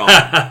is gone.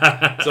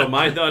 So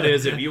my thought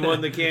is, if you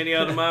want the candy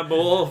out of my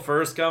bowl,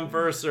 first come,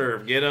 first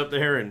serve. Get up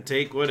there and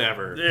take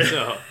whatever.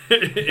 So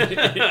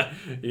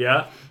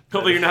Yeah.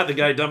 hopefully you're not the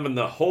guy dumping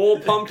the whole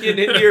pumpkin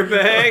into your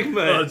bag.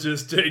 But I'll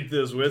just take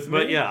this with me.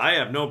 But yeah, I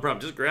have no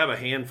problem. Just grab a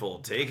handful,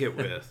 take it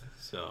with.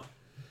 So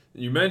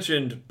You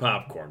mentioned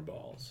popcorn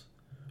balls,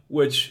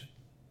 which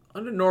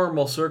under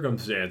normal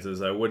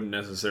circumstances I wouldn't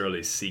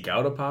necessarily seek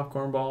out a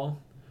popcorn ball.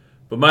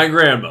 But my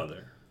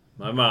grandmother,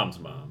 my mom's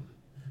mom,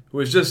 who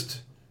was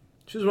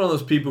she was one of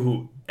those people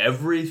who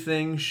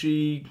everything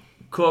she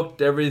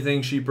cooked,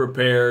 everything she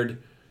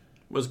prepared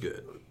was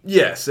good.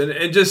 yes, and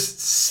it just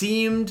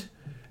seemed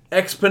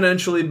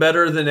exponentially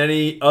better than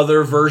any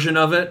other version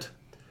of it.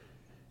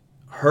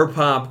 Her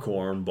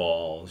popcorn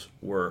balls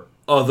were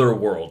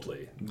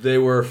otherworldly. They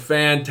were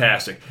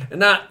fantastic. And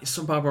not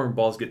some popcorn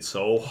balls get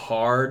so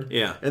hard.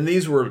 Yeah. And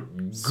these were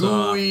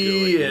Soft, gooey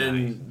gooey,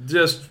 and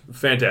just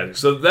fantastic.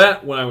 So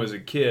that, when I was a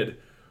kid,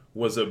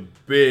 was a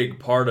big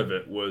part of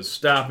it, was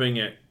stopping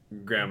at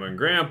Grandma and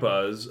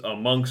Grandpa's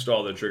amongst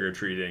all the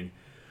trick-or-treating,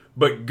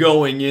 but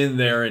going in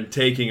there and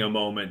taking a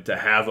moment to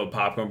have a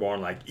popcorn ball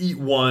and like eat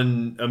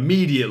one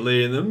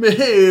immediately and then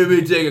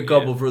maybe take a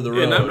couple for the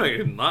road. And I'm not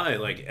gonna lie,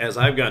 like as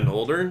I've gotten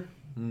older,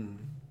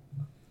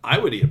 I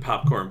would eat a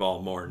popcorn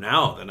ball more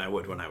now than I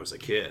would when I was a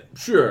kid.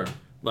 Sure.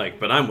 Like,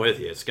 but I'm with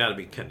you. It's got to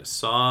be kind of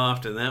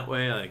soft and that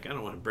way. Like, I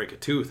don't want to break a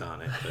tooth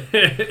on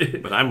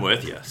it, but I'm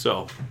with you.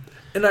 So,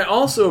 And I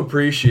also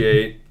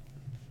appreciate,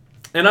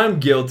 and I'm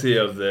guilty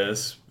of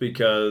this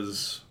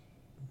because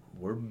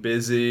we're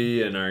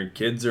busy and our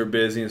kids are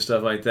busy and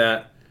stuff like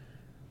that.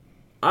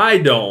 I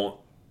don't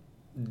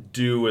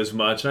do as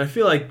much, and I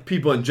feel like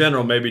people in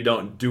general maybe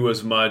don't do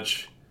as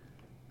much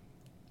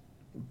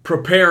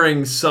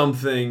preparing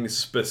something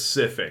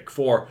specific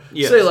for,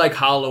 say, like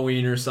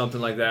Halloween or something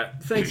like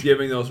that.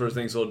 Thanksgiving, those sort of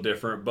things, a little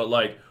different. But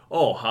like,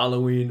 oh,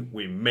 Halloween,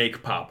 we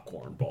make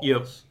popcorn balls.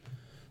 Yep.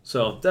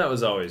 So that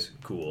was always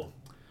cool.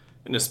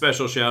 and a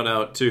special shout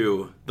out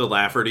to the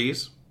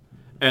Laffertys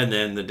and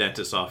then the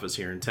dentist's office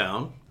here in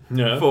town.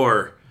 Yeah.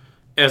 For,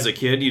 as a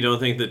kid, you don't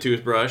think the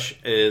toothbrush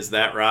is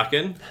that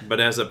rockin', but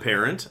as a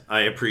parent,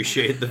 I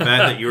appreciate the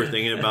fact that you were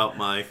thinking about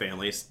my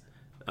family's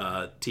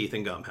teeth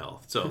and gum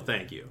health. So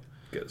thank you.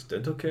 Because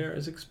dental care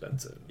is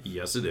expensive.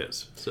 Yes, it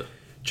is. So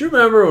Do you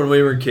remember when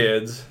we were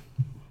kids,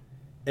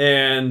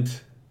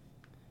 and,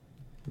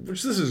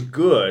 which this is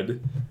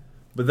good,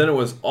 but then it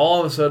was all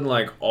of a sudden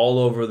like all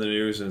over the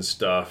news and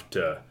stuff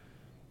to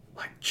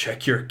like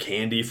check your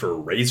candy for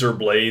razor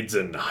blades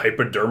and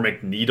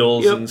hypodermic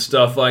needles and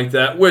stuff like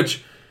that,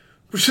 which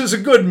is a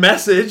good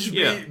message.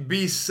 Yeah.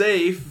 Be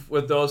safe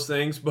with those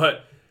things,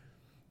 but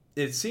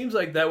it seems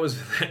like that was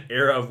that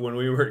era of when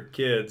we were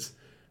kids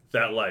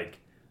that like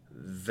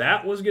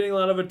that was getting a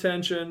lot of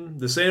attention.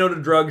 The Say No to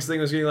Drugs thing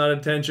was getting a lot of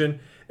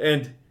attention,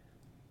 and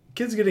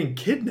kids getting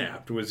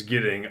kidnapped was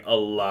getting a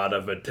lot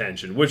of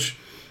attention, which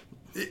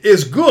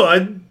is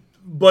good,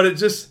 but it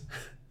just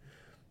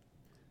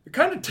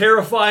kind of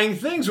terrifying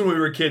things when we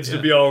were kids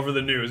to be all over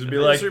the news and be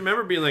I like, just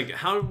remember being like,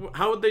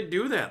 how would they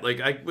do that?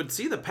 Like, I would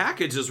see the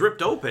package is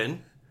ripped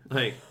open.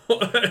 Like, I'm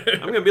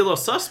going to be a little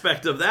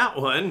suspect of that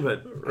one,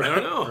 but I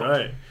don't know.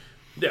 Right.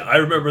 Yeah, I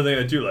remember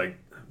thinking that too, like,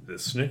 the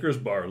Snickers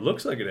bar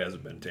looks like it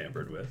hasn't been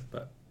tampered with.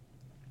 But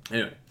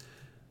anyway,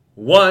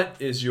 what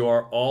is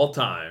your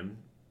all-time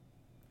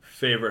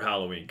favorite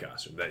Halloween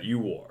costume that you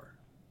wore?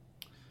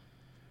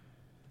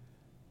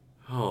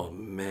 Oh,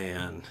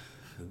 man.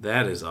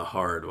 That is a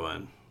hard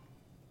one.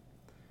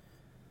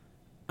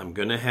 I'm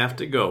going to have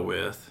to go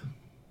with...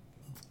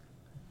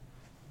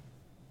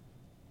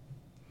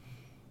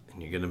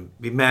 And you're going to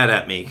be mad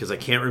at me because I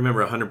can't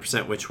remember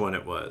 100% which one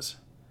it was.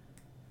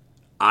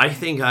 I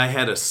think I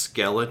had a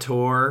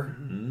Skeletor.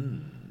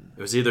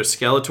 It was either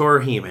Skeletor or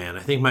He-Man. I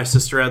think my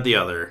sister had the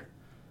other.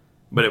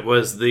 But it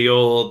was the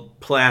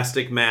old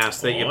plastic mask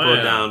that you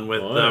put down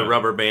with the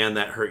rubber band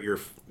that hurt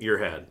your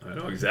head. I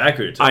know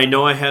exactly what you're talking I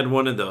know I had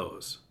one of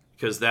those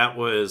because that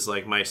was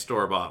like my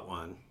store-bought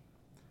one.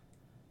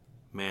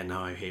 Man,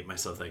 now I hate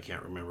myself that I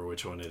can't remember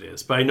which one it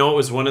is. But I know it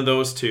was one of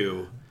those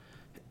two.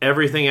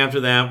 Everything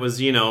after that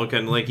was, you know,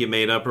 kind of like you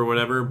made up or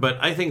whatever. But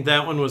I think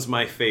that one was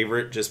my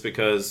favorite just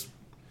because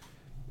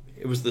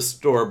it was the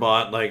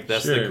store-bought, like,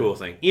 that's the cool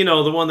thing. You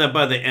know, the one that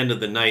by the end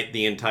of the night,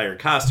 the entire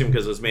costume,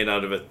 because it was made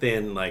out of a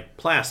thin, like,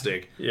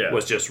 plastic,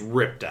 was just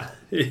ripped out.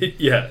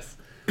 Yes.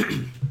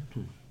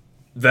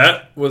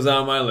 That was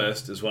on my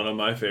list as one of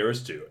my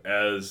favorites, too.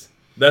 As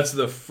that's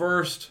the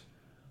first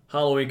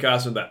Halloween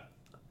costume that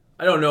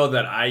I don't know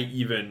that I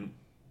even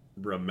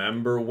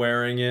remember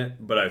wearing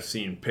it, but I've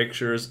seen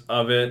pictures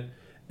of it.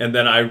 And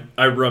then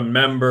I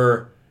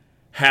remember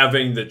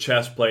having the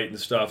chest plate and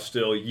stuff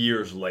still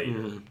years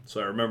later.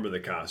 So I remember the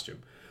costume.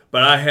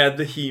 But I had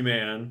the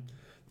He-Man,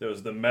 There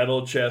was the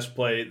metal chest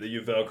plate that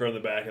you Velcro in the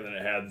back, and then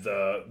it had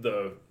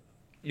the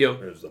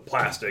Yep. there's the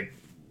plastic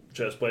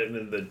chest plate, and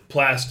then the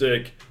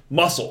plastic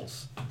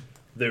muscles.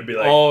 There'd be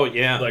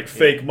like like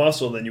fake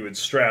muscle, and then you would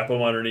strap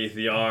them underneath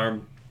the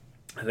arm.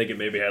 I think it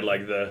maybe had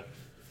like the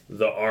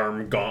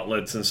arm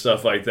gauntlets and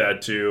stuff like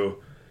that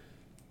too.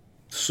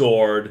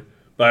 Sword.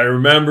 But I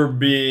remember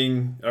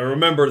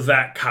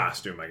that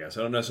costume, I guess.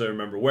 I don't necessarily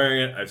remember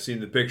wearing it. I've seen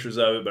the pictures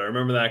of it, but I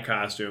remember that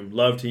costume.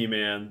 Loved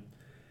He-Man.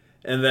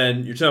 And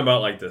then you're talking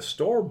about like the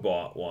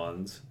store-bought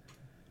ones.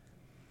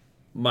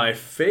 My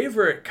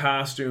favorite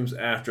costumes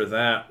after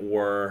that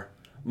were...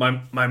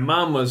 My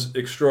mom was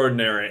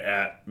extraordinary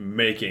at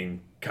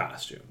making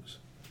costumes.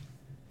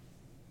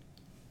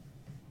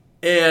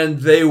 And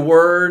they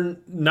were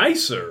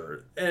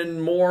nicer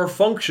and more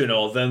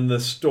functional than the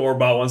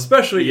store-bought ones,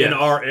 especially in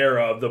our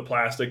era of the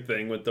plastic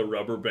thing with the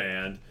rubber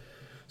band.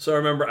 So I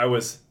remember I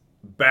was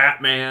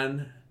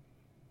Batman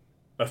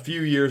a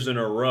few years in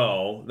a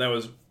row. That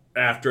was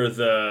after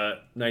the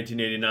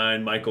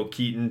 1989 Michael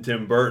Keaton,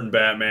 Tim Burton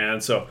Batman.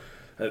 So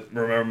I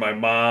remember my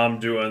mom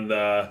doing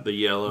the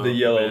yellow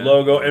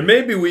logo. And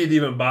maybe we'd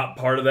even bought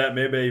part of that.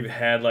 Maybe I even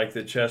had like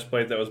the chest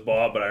plate that was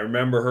bought. But I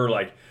remember her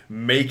like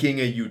making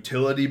a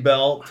utility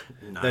belt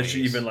that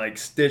she even like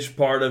stitched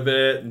part of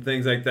it and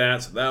things like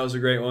that. So that was a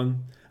great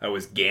one. I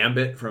was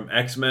Gambit from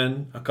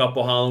X-Men a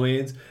couple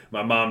Halloweens.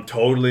 My mom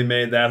totally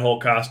made that whole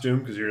costume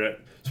because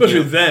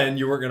especially then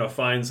you weren't going to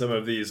find some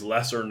of these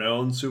lesser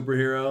known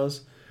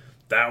superheroes.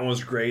 That one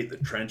was great. The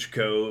trench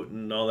coat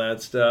and all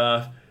that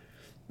stuff.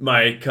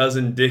 My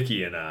cousin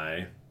Dickie and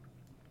I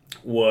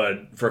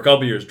would, for a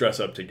couple years, dress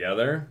up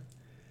together.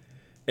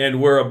 And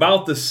we're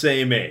about the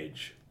same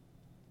age.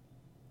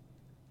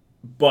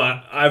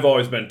 But I've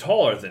always been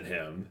taller than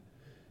him.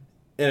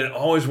 And it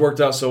always worked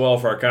out so well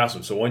for our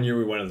costumes. So one year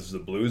we went as the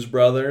Blues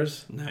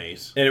Brothers.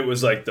 Nice. And it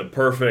was like the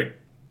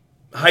perfect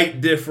height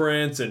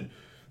difference and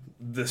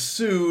the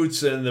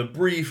suits and the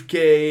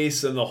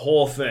briefcase and the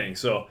whole thing.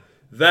 So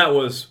that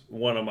was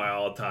one of my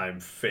all-time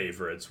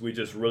favorites. We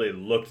just really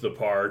looked the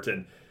part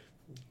and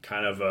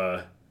kind of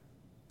a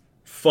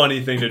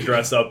funny thing to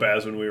dress up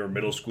as when we were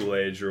middle school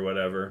age or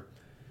whatever.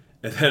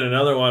 And then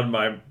another one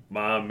my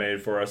mom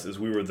made for us is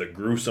we were the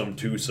Gruesome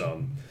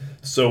Twosome.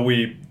 So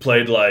we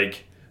played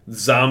like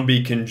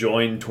zombie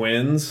conjoined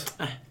twins.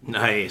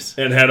 Nice.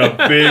 And had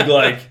a big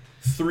like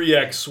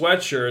 3X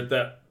sweatshirt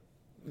that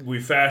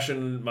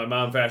my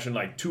mom fashioned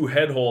like 2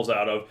 head holes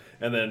out of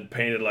and then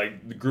painted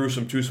like the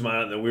Gruesome Twosome on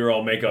it, and then we were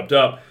all make-upped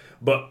up.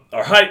 But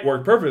our height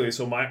worked perfectly,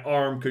 so my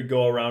arm could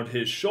go around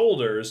his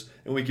shoulders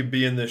and we could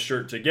be in this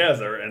shirt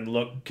together and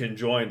look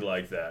conjoined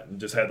like that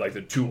and just had like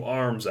the 2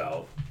 arms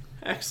out.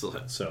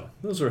 Excellent. So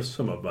those are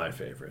some of my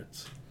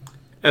favorites.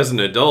 As an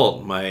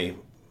adult,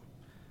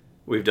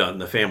 we've done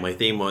the family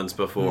theme ones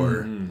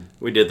before. Mm-hmm.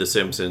 We did The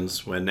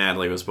Simpsons when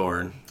Natalie was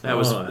born. That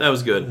was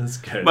good. That's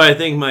good. But I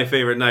think my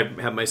favorite, and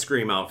I have my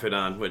Scream outfit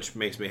on, which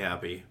makes me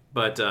happy.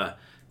 But I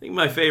think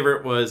my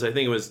favorite was, I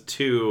think it was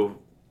 2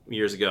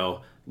 years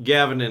ago,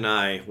 Gavin and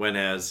I went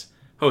as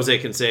Jose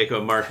Canseco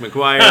and Mark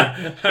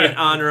McGuire in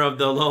honor of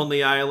the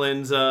Lonely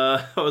Island's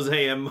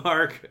Jose and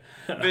Mark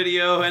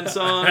video and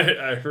song.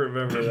 I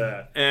remember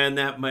that. And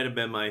that might have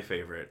been my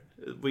favorite.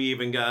 We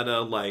even got a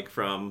like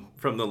from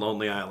the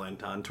Lonely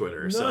Island on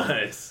Twitter.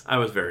 Nice. So I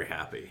was very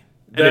happy.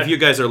 And if you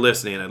guys are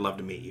listening, I'd love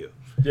to meet you.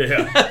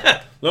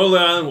 Yeah. Lonely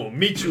Island will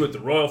meet you at the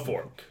Royal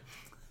Fork.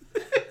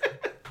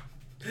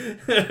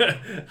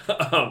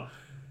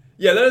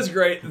 Yeah, that is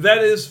great. That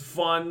is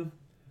fun.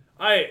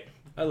 I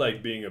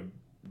like being a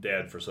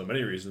dad for so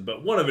many reasons,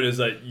 but one of it is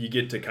that you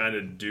get to kind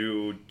of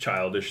do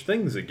childish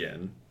things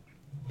again.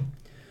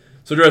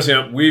 So dressing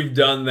up, we've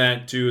done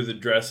that too, the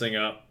dressing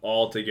up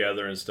all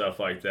together and stuff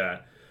like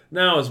that.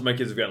 Now, as my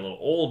kids have gotten a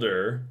little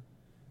older,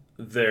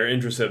 their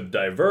interests have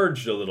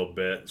diverged a little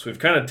bit, so we've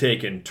kind of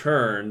taken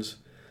turns.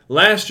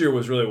 Last year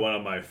was really one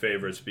of my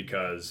favorites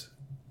because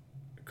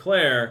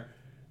Claire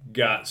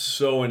got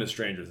so into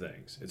Stranger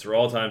Things. It's her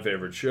all-time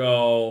favorite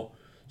show.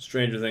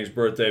 Stranger Things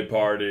birthday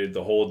party,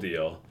 the whole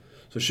deal.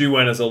 So she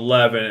went as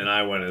 11 and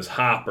I went as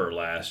Hopper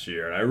last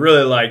year. And I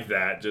really liked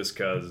that just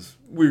because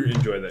we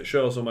enjoyed that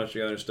show so much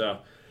together and stuff.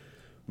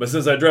 But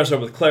since I dressed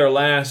up with Claire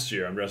last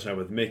year, I'm dressing up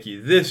with Mickey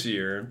this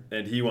year.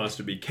 And he wants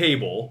to be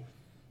Cable,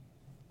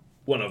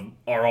 one of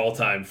our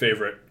all-time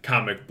favorite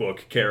comic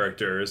book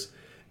characters.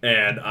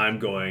 And I'm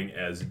going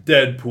as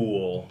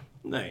Deadpool.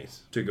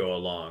 Nice. To go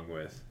along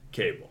with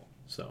Cable.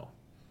 So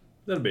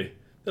that'll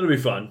be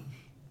fun.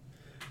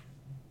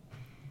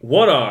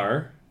 What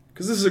are,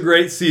 because this is a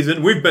great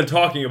season, we've been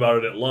talking about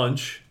it at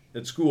lunch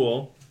at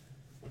school,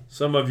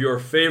 some of your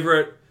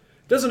favorite,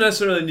 doesn't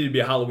necessarily need to be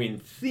a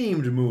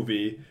Halloween-themed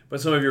movie, but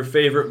some of your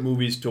favorite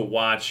movies to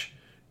watch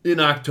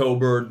in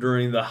October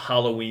during the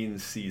Halloween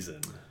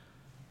season.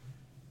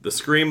 The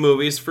Scream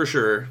movies, for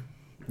sure.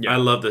 Yeah. I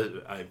love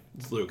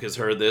Luke has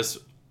heard this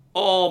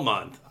all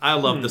month. I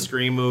love the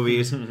Scream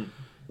movies.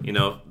 You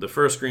know, the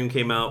first Scream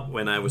came out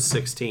when I was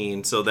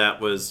 16, so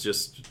that was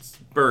just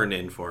burned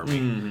in for me.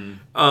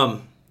 Mm-hmm.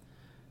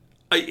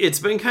 It's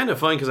been kind of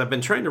fun because I've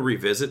been trying to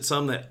revisit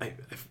some that I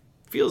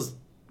feels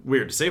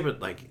weird to say,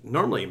 but like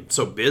normally I'm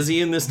so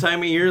busy in this time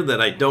of year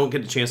that I don't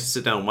get a chance to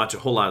sit down and watch a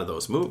whole lot of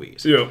those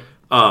movies. Yeah.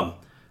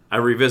 I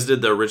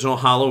revisited the original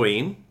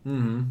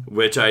Halloween,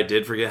 which I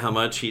did forget how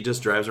much he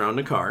just drives around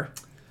in a car.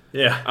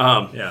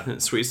 Yeah.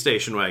 Sweet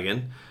station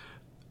wagon.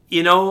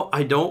 You know,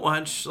 I don't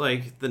watch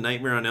like the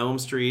Nightmare on Elm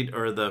Street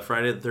or the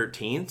Friday the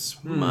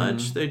 13th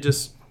much. They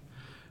just,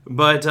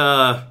 but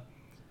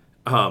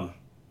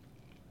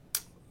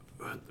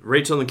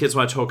Rachel and the kids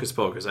watch Hocus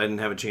Pocus. I didn't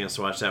have a chance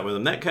to watch that with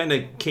them. That kind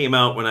of came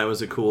out when I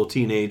was a cool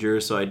teenager,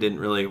 so I didn't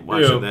really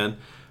watch it then.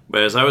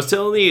 But as I was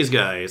telling these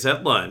guys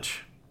at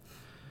lunch,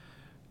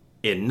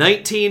 in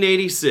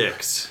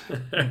 1986,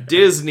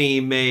 Disney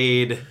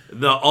made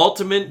the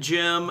ultimate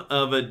gem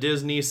of a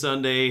Disney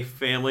Sunday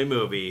family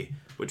movie,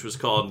 which was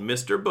called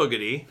Mr.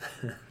 Boogedy.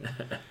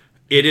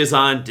 It is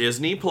on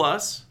Disney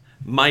Plus.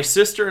 My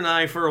sister and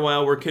I, for a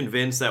while, were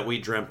convinced that we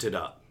dreamt it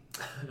up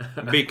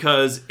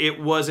because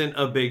it wasn't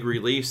a big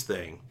release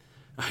thing.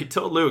 I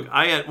told Luke,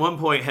 I at one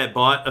point had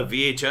bought a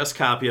VHS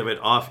copy of it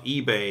off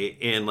eBay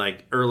in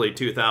like early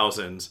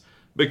 2000s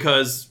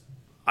because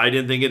I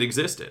didn't think it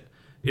existed.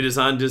 It is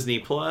on Disney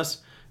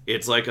Plus.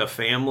 It's like a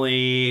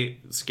family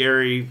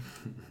scary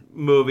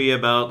movie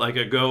about like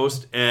a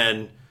ghost,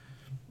 and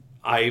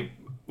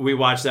we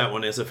watched that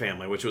one as a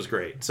family, which was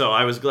great. So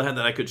I was glad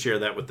that I could share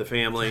that with the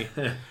family.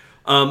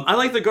 I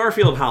like the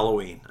Garfield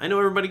Halloween. I know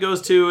everybody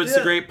goes to It's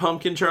the Great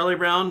Pumpkin, Charlie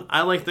Brown.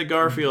 I like the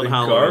Garfield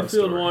Halloween. Garfield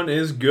story. one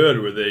is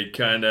good, where they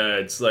kind of,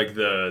 it's like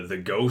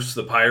the ghosts,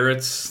 the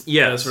pirates,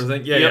 that sort of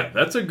thing. Yeah,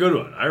 that's a good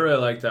one. I really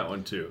like that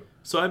one too.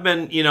 So I've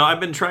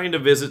been trying to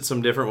visit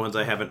some different ones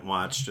I haven't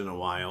watched in a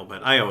while,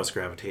 but I always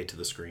gravitate to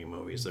the Scream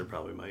movies. They're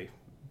probably my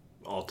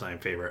all-time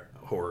favorite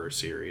horror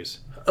series.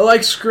 I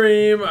like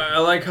Scream. I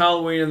like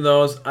Halloween and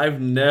those.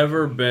 I've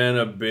never been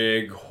a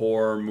big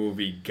horror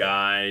movie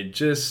guy.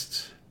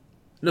 Just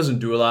doesn't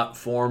do a lot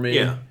for me.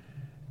 Yeah.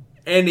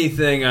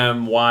 Anything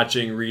I'm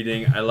watching,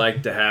 reading, I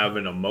like to have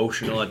an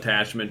emotional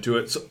attachment to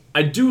it. So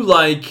I do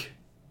like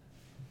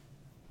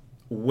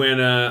when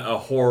a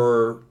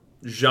horror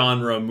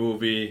genre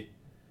movie,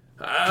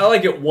 I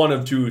like it one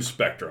of two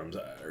spectrums,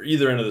 or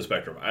either end of the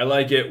spectrum. I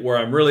like it where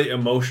I'm really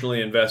emotionally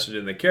invested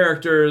in the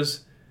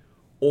characters,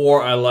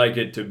 or I like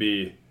it to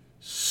be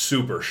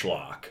super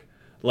schlock.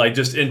 Like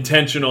just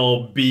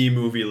intentional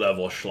B-movie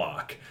level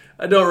schlock.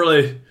 I don't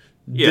really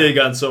dig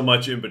on so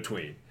much in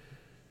between.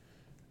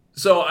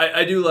 So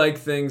I do like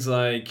things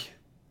like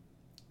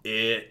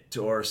It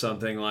or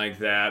something like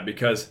that,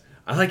 because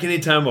I like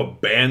anytime a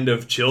band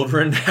of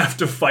children have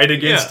to fight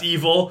against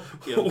evil,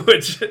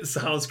 which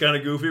sounds kind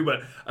of goofy,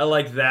 but I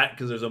like that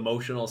because there's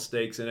emotional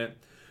stakes in it.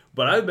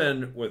 But I've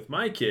been with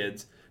my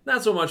kids,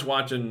 not so much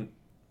watching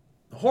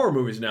horror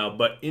movies now,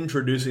 but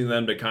introducing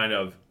them to kind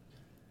of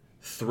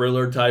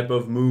thriller type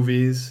of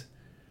movies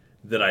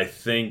that I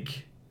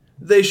think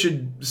they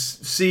should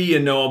see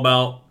and know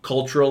about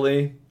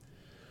culturally.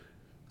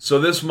 So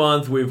this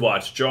month we've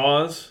watched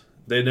Jaws.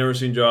 They'd never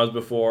seen Jaws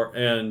before,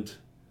 and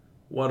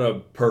what a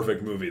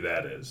perfect movie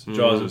that is.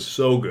 Jaws is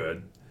so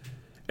good.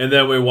 And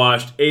then we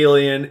watched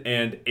Alien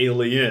and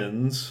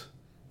Aliens,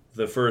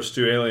 the first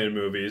two Alien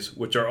movies,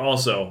 which are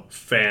also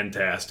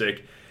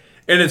fantastic.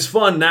 And it's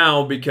fun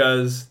now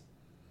because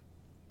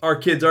our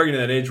kids are getting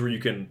to that age where you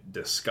can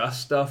discuss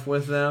stuff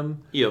with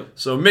them. Yep.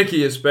 So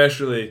Mickey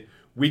especially,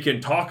 we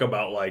can talk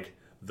about like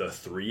the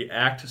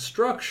 3-act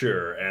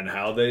structure and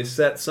how they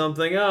set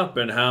something up,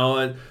 and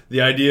how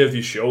the idea if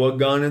you show a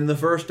gun in the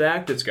first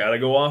act, it's got to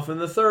go off in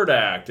the third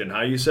act, and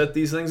how you set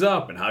these things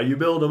up and how you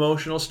build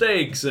emotional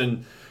stakes.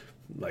 And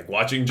like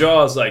watching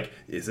Jaws, like,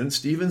 isn't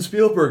Steven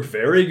Spielberg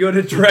very good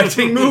at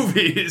directing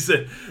movies?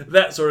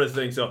 That sort of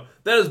thing. So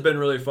that has been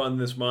really fun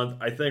this month.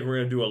 I think we're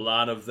going to do a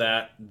lot of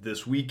that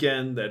this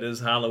weekend. That is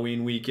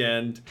Halloween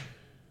weekend.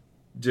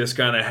 Just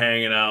kind of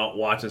hanging out,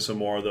 watching some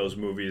more of those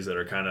movies that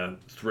are kind of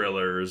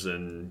thrillers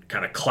and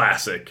kind of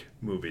classic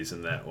movies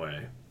in that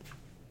way.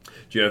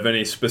 Do you have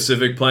any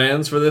specific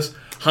plans for this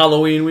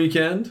Halloween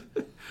weekend?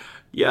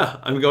 Yeah,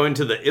 I'm going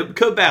to the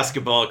IBCA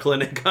basketball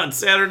clinic on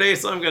Saturday,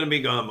 so I'm going to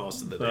be gone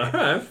most of the day. All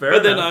right, fair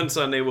But then enough. on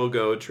Sunday we'll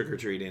go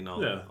trick-or-treating, all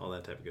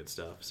that type of good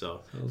stuff.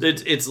 So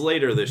it's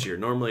later this year.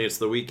 Normally it's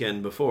the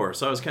weekend before,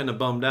 so I was kind of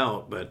bummed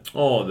out. But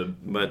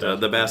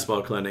the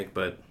basketball clinic.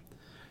 But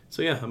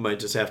so yeah, I might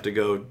just have to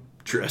go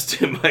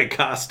dressed in my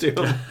costume.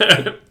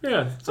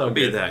 I'll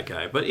be that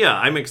guy. But yeah,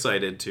 I'm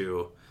excited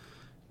to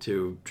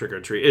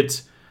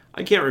trick-or-treat.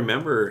 I can't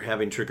remember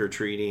having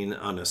trick-or-treating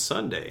on a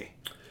Sunday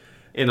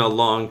in a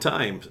long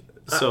time.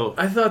 So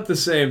I thought the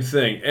same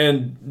thing.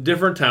 And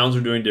different towns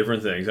are doing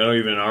different things. I know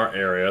even in our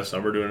area,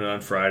 some are doing it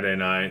on Friday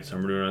night,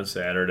 some are doing it on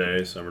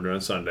Saturday, some are doing it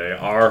on Sunday.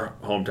 Our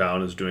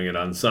hometown is doing it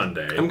on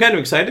Sunday. I'm kind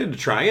of excited to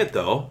try it,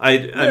 though. I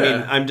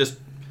mean, I'm just...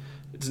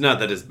 It's not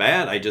that it's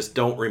bad. I just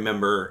don't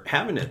remember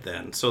having it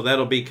then. So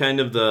that'll be kind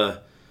of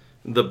the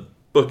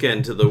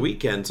bookend to the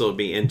weekend. So it'll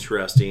be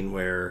interesting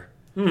where,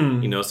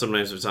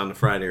 sometimes it's on a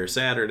Friday or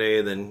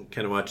Saturday, then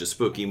kind of watch a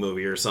spooky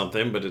movie or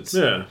something. But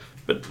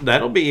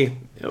it'll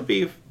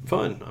be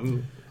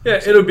fun. Yeah,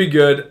 it'll be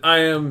good.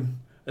 I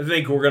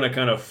think we're gonna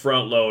kind of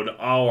front load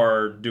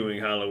our doing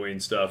Halloween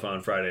stuff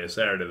on Friday and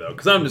Saturday though,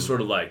 because I'm just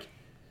sort of like,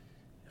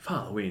 if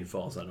Halloween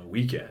falls on a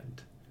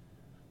weekend,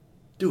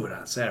 do it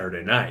on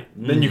Saturday night.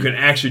 Then you can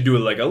actually do it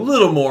like a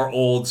little more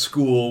old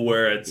school,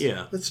 where it's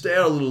let's stay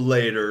out a little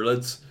later,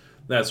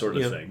 that sort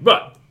of thing.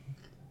 But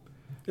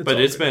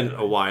it's been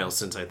a while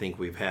since I think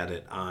we've had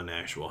it on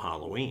actual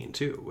Halloween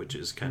too, which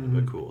is kind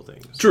of a cool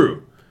thing.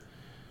 True.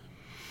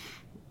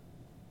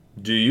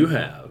 Do you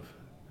have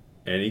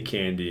any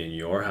candy in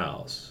your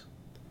house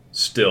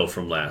still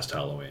from last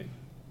Halloween?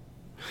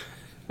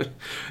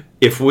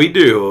 If we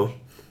do,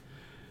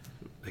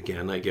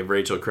 again, I give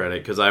Rachel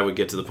credit because I would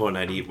get to the point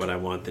I'd eat what I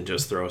want and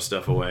just throw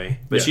stuff away.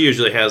 But she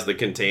usually has the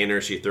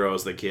container she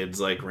throws the kids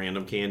like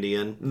random candy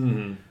in.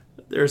 Mm-hmm.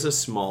 There's a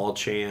small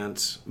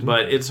chance,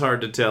 but it's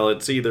hard to tell.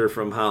 It's either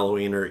from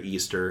Halloween or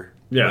Easter.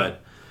 Yeah.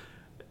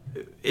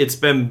 But it's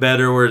been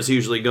better where it's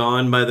usually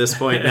gone by this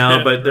point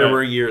now, but there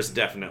were years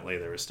definitely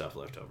there was stuff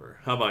left over.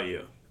 How about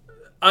you?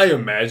 I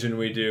imagine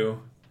we do.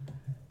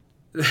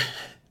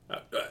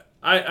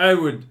 I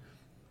would,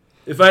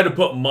 if I had to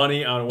put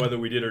money on whether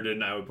we did or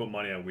didn't, I would put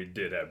money on we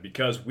did have,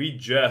 because we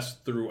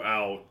just threw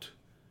out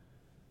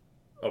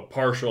a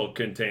partial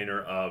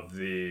container of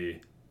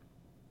the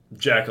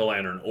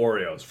Jack-o'-lantern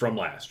Oreos from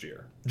last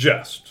year.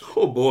 Just.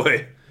 Oh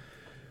boy.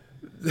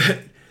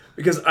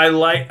 Because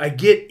I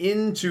get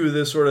into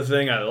this sort of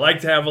thing. I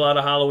like to have a lot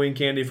of Halloween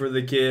candy for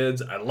the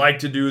kids. I like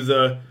to do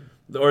the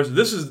Oreos.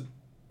 This is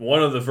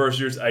one of the first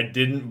years I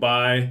didn't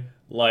buy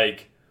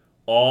like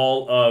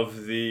all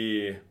of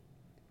the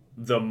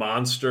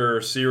Monster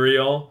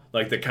cereal,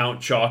 like the Count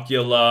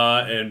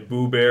Chocula and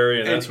Boo Berry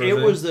and that sort of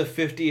thing. It was the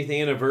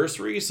 50th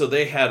anniversary, so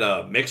they had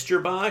a mixture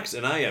box,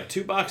 and I have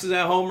 2 boxes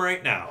at home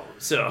right now.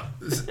 So,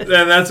 and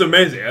that's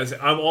amazing.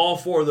 I'm all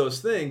for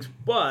those things,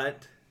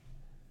 but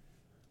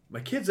my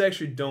kids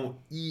actually don't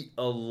eat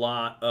a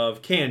lot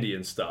of candy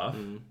and stuff.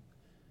 Mm-hmm.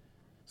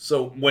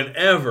 So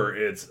whenever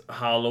it's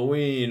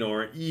Halloween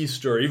or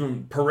Easter, or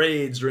even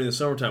parades during the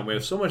summertime, we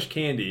have so much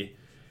candy,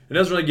 it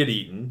doesn't really get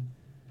eaten.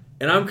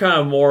 And I'm kind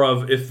of more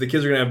of, if the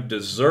kids are going to have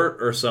dessert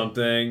or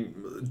something,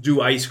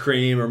 do ice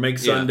cream or make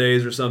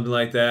sundaes or something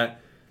like that.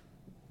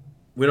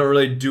 We don't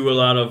really do a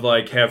lot of,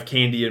 like, have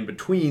candy in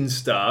between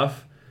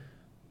stuff.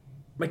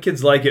 My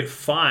kids like it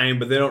fine,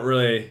 but they don't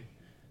really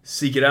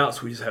seek it out,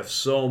 so we just have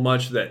so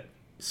much that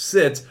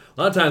sits.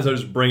 A lot of times I'll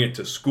just bring it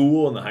to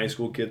school, and the high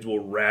school kids will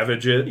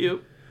ravage it.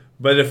 Yep.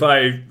 But if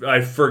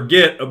I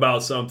forget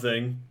about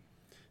something,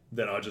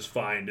 then I'll just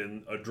find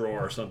in a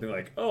drawer something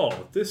like,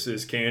 oh, this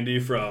is candy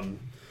from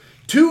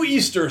 2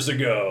 Easters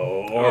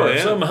ago, or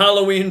some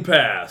Halloween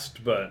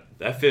past. But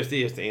that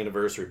 50th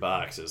anniversary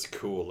box is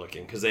cool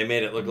looking, because they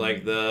made it look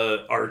like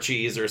the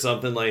Archies or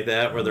something like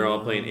that, where they're all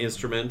playing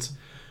instruments.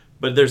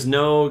 But there's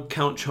no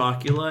Count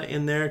Chocula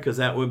in there, because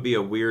that would be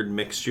a weird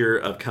mixture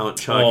of Count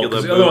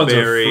Chocula, Boo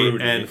Berry,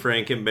 and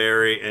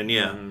Frankenberry,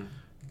 and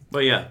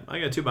But yeah, I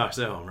got 2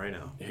 boxes at home right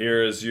now.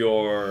 Here is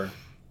your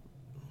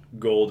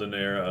golden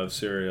era of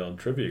cereal and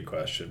trivia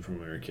question from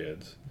when we were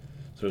kids.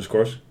 So there's, of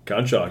course,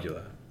 Count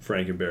Chocula,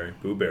 Frankenberry,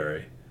 Boo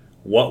Berry.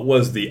 What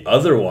was the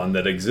other one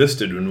that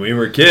existed when we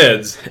were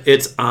kids?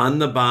 It's on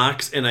the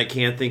box, and I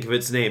can't think of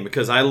its name,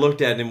 because I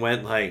looked at it and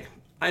went like,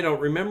 I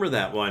don't remember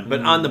that one. But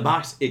on the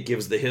box, it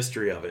gives the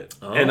history of it.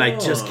 Oh. And I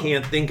just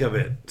can't think of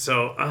it.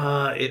 So,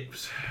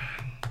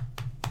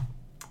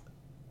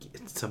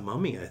 it's a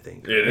mummy, I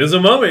think. It is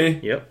a mummy.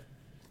 Yep.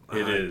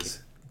 It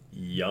is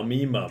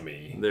Yummy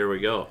Mummy. There we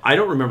go. I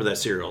don't remember that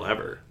cereal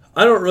ever.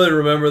 I don't really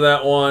remember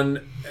that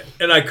one.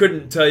 And I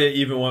couldn't tell you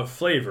even what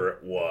flavor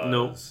it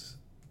was.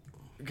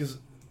 Nope.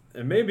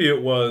 And maybe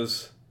it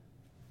was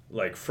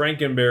like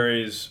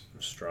Frankenberry's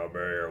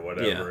strawberry or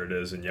whatever it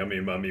is, and Yummy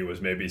Mummy was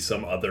maybe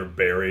some other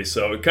berry.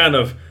 So it kind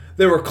of,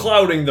 they were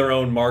clouding their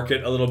own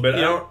market a little bit.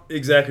 Yeah. I don't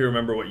exactly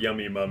remember what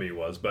Yummy Mummy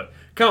was, but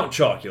Count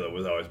Chocula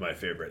was always my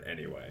favorite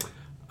anyway.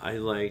 I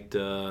liked,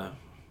 I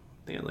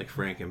think I like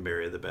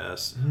Frankenberry the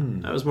best.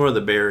 I was more of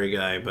the berry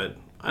guy, but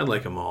I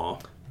like them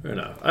all. Fair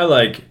enough. I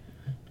like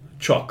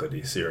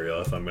chocolatey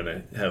cereal if I'm going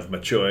to have my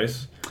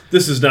choice.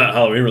 This is not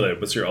Halloween related,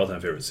 but what's your all-time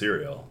favorite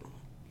cereal?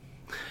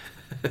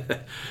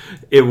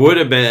 It would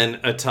have been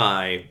a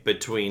tie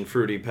between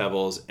Fruity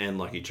Pebbles and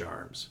Lucky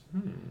Charms.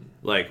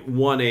 Like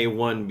 1A,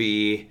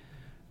 1B.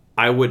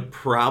 I would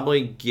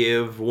probably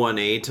give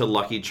 1A to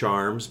Lucky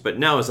Charms, but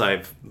now as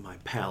my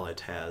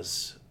palate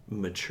has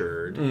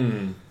matured,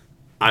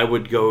 I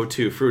would go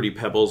to Fruity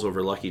Pebbles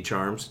over Lucky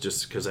Charms,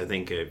 just because I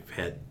think I've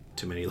had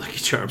too many Lucky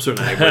Charms when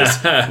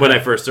I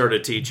first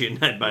started teaching.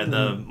 I'd buy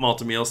the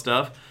multi-meal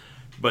stuff.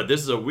 But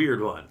this is a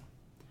weird one.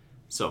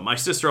 So my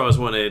sister always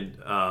wanted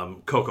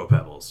Cocoa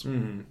Pebbles.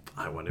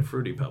 I wanted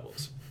Fruity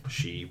Pebbles.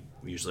 She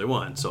usually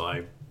won, so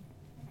I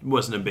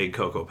wasn't a big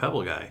Cocoa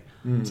Pebble guy.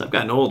 So I've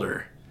gotten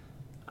older.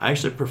 I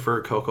actually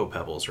prefer Cocoa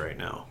Pebbles right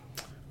now.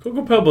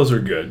 Cocoa Pebbles are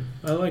good.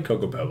 I like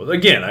Cocoa Pebbles.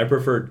 Again, I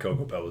preferred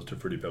Cocoa Pebbles to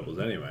Fruity Pebbles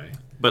anyway.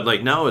 But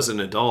like now as an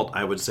adult,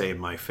 I would say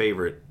my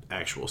favorite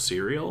actual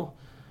cereal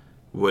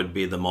would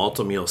be the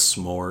Malt-O-Meal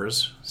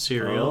S'mores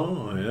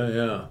cereal. Oh,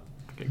 yeah.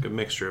 A good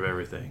mixture of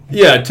everything.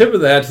 Yeah, tip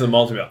of the hat to the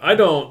Malt-O-Meal. I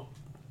don't,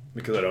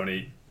 because I don't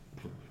eat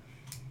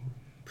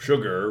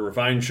sugar,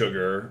 refined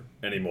sugar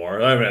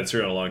anymore. I haven't had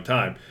cereal in a long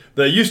time.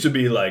 That used to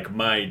be like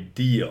my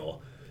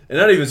deal. And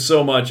not even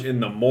so much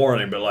in the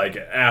morning, but like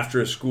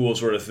after school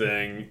sort of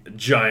thing,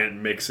 giant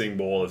mixing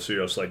bowl of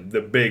cereal. It's like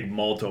the big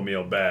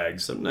Malt-O-Meal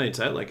bags. Some nights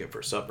I like it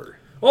for supper.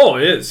 Oh,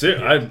 it is.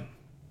 Don't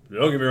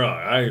get me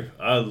wrong.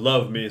 I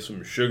love me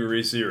some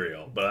sugary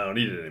cereal, but I don't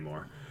eat it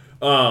anymore.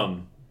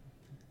 So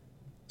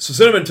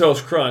Cinnamon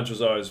Toast Crunch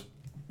was always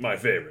my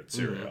favorite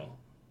cereal.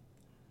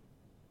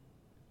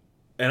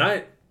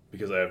 And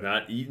because I have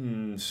not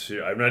eaten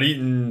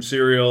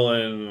cereal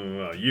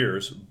in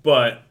years,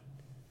 but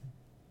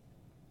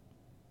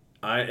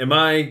am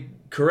I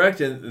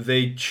correct in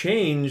they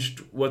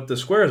changed what the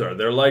squares are?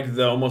 They're like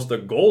almost the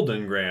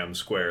Golden Graham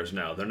squares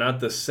now. They're not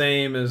the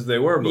same as they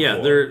were before. Yeah,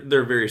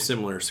 they're very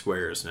similar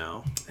squares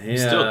now. Yeah.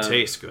 Still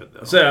taste good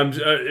though. So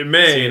it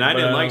may. See, and I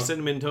didn't like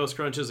Cinnamon Toast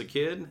Crunch as a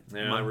kid.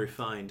 Yeah. My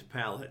refined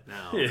palate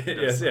now.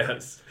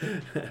 Yes.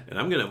 And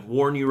I'm gonna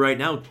warn you right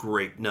now,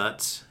 grape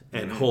nuts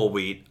and whole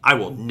wheat. I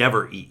will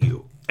never eat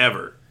you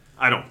ever.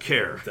 I don't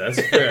care. That's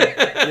fair.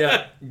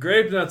 Yeah,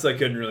 grape nuts I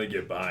couldn't really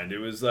get behind. It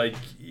was like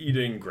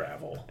eating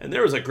gravel. And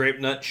there was a grape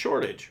nut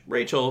shortage.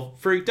 Rachel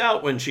freaked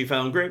out when she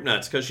found grape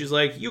nuts because she's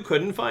like, you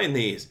couldn't find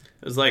these.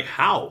 I was like,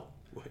 how?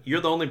 You're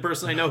the only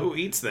person I know who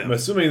eats them. I'm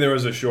assuming there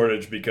was a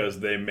shortage because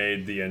they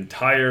made the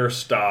entire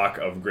stock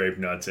of grape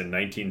nuts in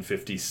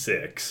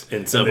 1956.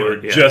 And they were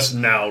just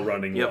now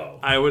running low.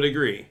 I would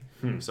agree.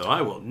 So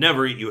I will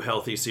never eat you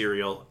healthy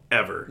cereal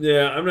ever.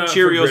 Yeah, I'm not.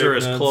 Cheerios are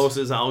as close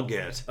as I'll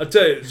get. I'll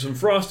tell you, some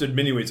Frosted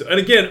Mini Wheats. And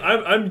again,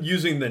 I'm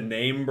using the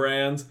name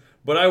brands,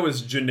 but I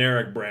was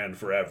generic brand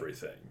for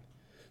everything.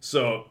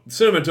 So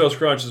Cinnamon Toast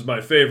Crunch is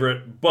my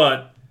favorite,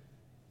 but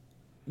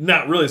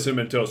not really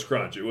Cinnamon Toast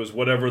Crunch. It was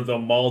whatever the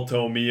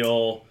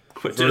Malt-O-Meal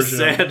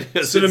version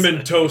of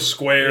Cinnamon Toast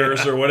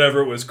Squares or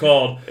whatever it was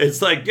called.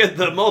 It's like, get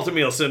the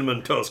Malt-O-Meal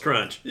Cinnamon Toast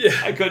Crunch. Yeah.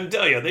 I couldn't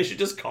tell you. They should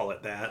just call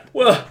it that.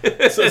 Well,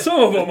 so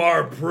some of them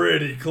are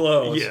pretty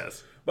close.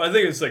 Yes. But I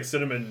think it's like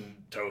Cinnamon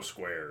Toast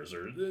Squares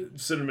or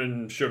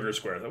Cinnamon Sugar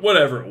Squares,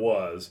 whatever it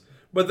was.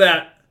 But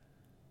that,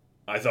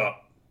 I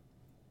thought,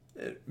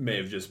 it may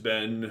have just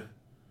been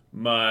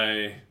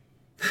may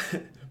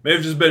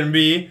have just been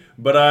me,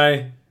 but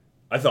I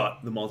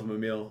thought the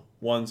Malt-O-Meal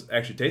ones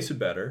actually tasted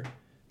better.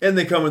 And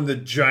they come in the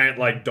giant,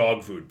 like,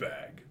 dog food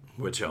bag.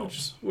 Which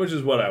helps. Which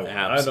is what I want.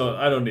 Absolutely.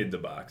 I don't need the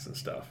box and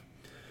stuff.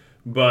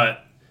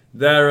 But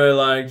that I really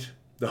liked.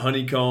 The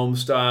honeycomb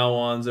style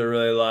ones I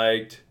really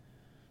liked.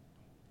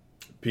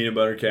 Peanut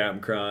butter Cap'n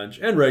Crunch.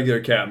 And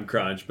regular Cap'n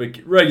Crunch. But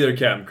regular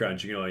Cap'n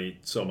Crunch you can only eat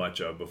so much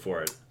of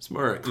before it It's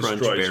more a Crunch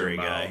destroys Berry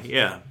your guy. mouth.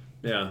 Yeah.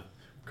 Yeah.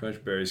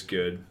 Crunch Berry's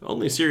good.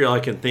 Only cereal I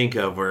can think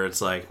of where it's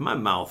like, my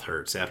mouth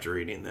hurts after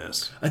eating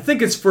this. I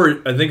think it's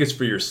for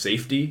your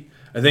safety.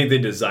 I think they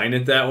design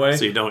it that way.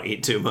 So you don't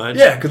eat too much?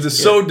 Yeah, because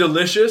it's so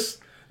delicious.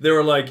 They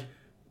were like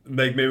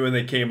maybe when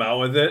they came out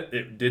with it,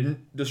 it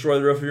didn't destroy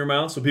the roof of your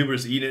mouth. So people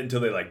just eat it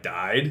until they like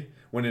died,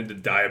 went into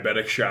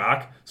diabetic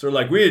shock. So they're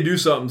like, we need to do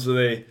something. So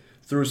they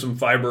threw some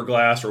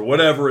fiberglass or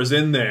whatever is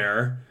in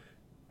there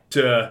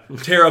to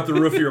tear up the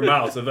roof of your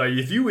mouth. So like,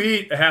 if you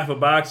eat half a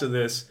box of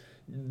this,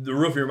 the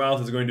roof of your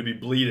mouth is going to be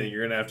bleeding.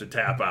 You're going to have to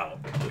tap out.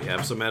 We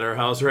have some at our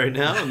house right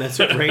now, and that's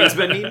what Rain's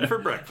been eating for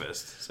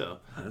breakfast. So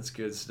that's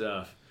good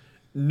stuff.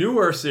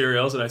 Newer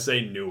cereals, and I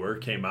say newer,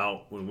 came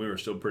out when we were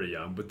still pretty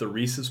young, but the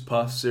Reese's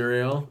Puffs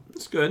cereal.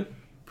 It's good.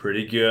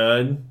 Pretty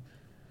good.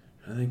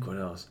 I think what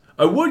else?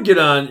 I would get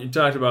on, you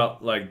talked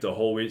about like the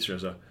whole wheat cereal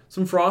stuff.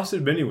 Some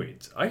Frosted Mini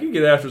Wheats. I could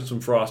get after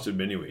some Frosted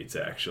Mini Wheats,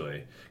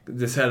 actually.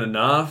 This had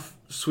enough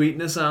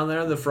sweetness on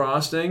there, the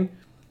frosting.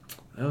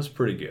 That was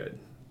pretty good.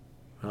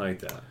 I like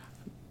that.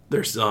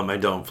 There's some I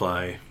don't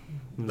fly.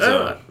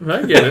 So.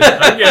 I get it.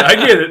 I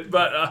get it.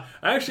 But I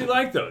actually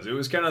like those. It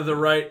was kind of the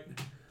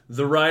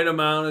right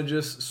amount of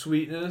just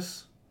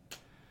sweetness. I'm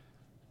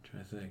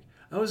trying to think.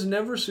 I was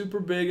never super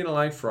big into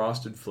like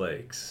Frosted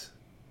Flakes.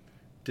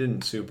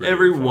 Didn't super.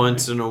 Every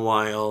once in a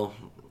while,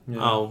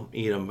 I'll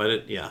eat them,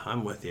 but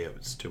I'm with you.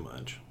 It's too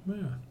much. Yeah.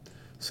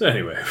 So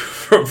anyway,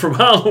 from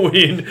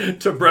Halloween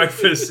to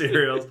breakfast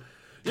cereals.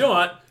 You know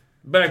what?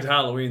 Back to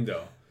Halloween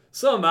though.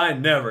 Something I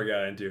never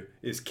got into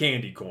is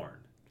candy corn.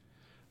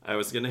 I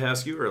was going to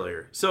ask you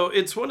earlier. So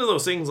it's one of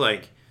those things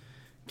like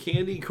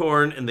candy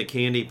corn and the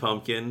candy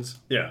pumpkins.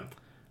 Yeah.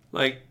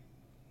 Like,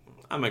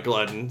 I'm a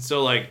glutton.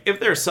 So, like, if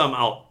there's some,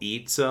 I'll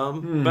eat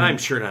some. But I'm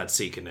sure not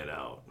seeking it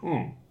out.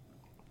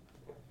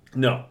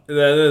 No,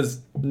 that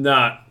is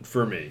not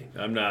for me.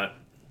 I'm not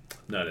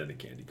into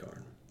candy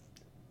corn.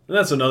 And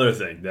that's another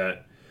thing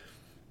that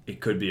it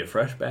could be a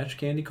fresh batch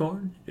candy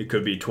corn. It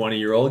could be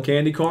 20-year-old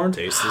candy corn.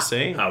 Tastes the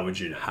same. How would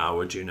you know? How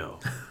would you know?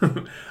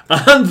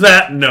 On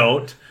that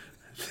note,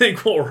 I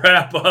think we'll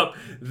wrap up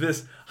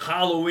this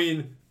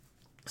Halloween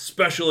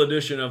special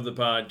edition of the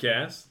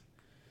podcast.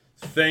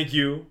 Thank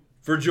you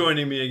for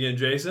joining me again,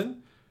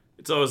 Jason.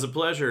 It's always a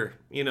pleasure.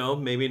 You know,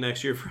 maybe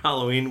next year for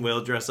Halloween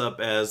we'll dress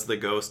up as the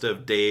ghost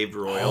of Dave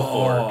Royal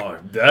Fork. Oh,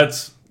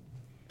 that's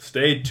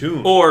Stay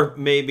tuned. Or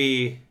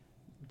maybe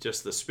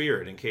just the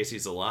spirit, in case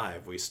he's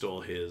alive. We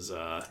stole his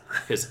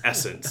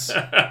essence,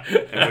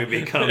 and we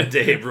become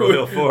Dave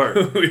Royal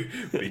Fork. We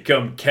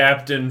become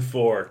Captain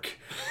Fork,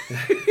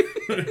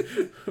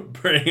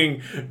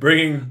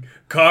 bringing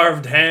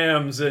carved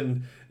hams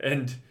and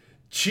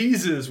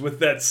cheeses with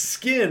that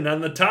skin on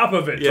the top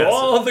of it to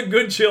all the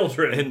good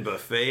children. And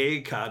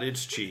buffet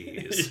cottage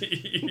cheese.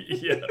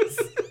 Yes.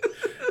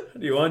 How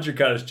do you want your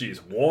cottage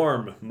cheese?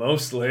 Warm,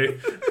 mostly.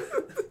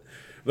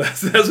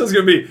 That's what it's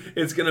gonna be.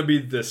 It's gonna be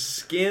the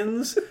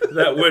skins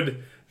that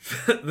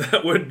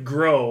would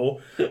grow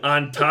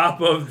on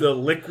top of the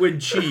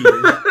liquid cheese,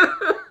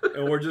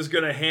 and we're just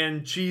gonna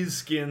hand cheese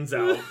skins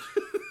out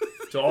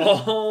to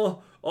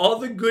all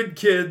the good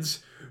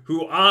kids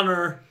who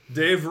honor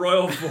Dave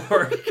Royal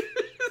Fork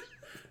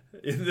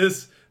in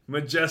this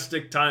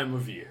majestic time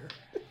of year.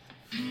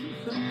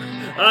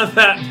 On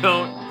that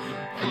note,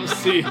 we'll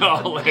see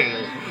y'all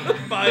later.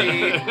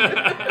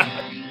 Bye.